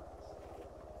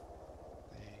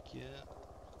 Thank you.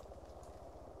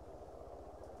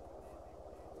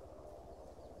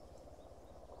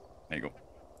 There you go.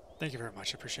 Thank you very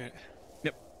much. I appreciate it.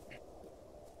 Yep.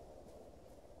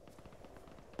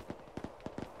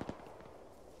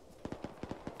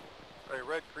 Alright,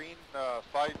 red, green,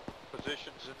 5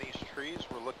 positions in these trees.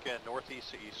 We're looking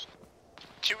northeast to east.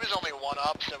 2 is only 1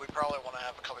 up, so we probably want to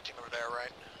have a cover team over there,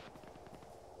 right?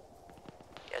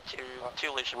 Yeah,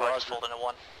 two leash bikes fold into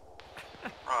 1.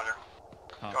 Roger.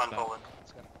 Go on, Poland.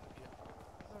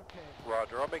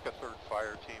 Roger, I'll make a 3rd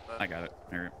fire team then. I got it.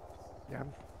 There you go. Yeah.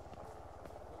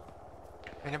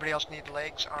 Anybody else need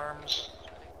legs, arms?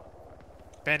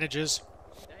 Bandages.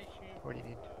 What do you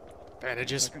need?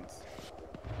 Bandages.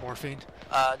 Morphine.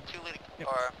 2 leading,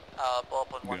 or blow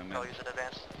up when Good 1 on will that. use an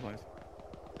advance. Supplies.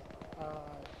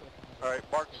 Alright,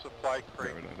 mark supply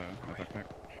crate. Get rid of my backpack.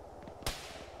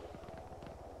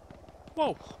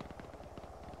 Whoa.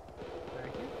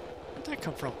 Where'd that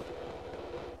come from?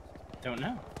 Don't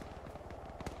know.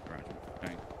 Roger.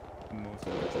 Alright. Most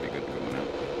of it should be good to go now.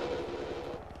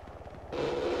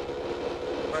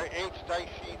 Alright, H dice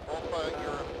sheet, Alpha,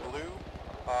 you're in blue.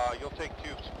 You'll take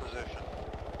 2's position.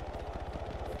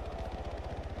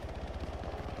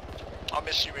 I'll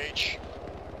miss you, H.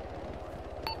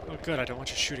 Oh, good. I don't want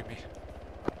you shooting me.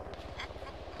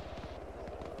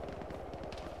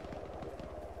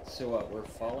 So what, we're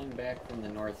falling back from the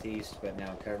northeast, but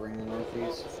now covering the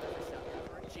northeast?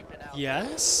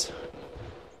 Yes?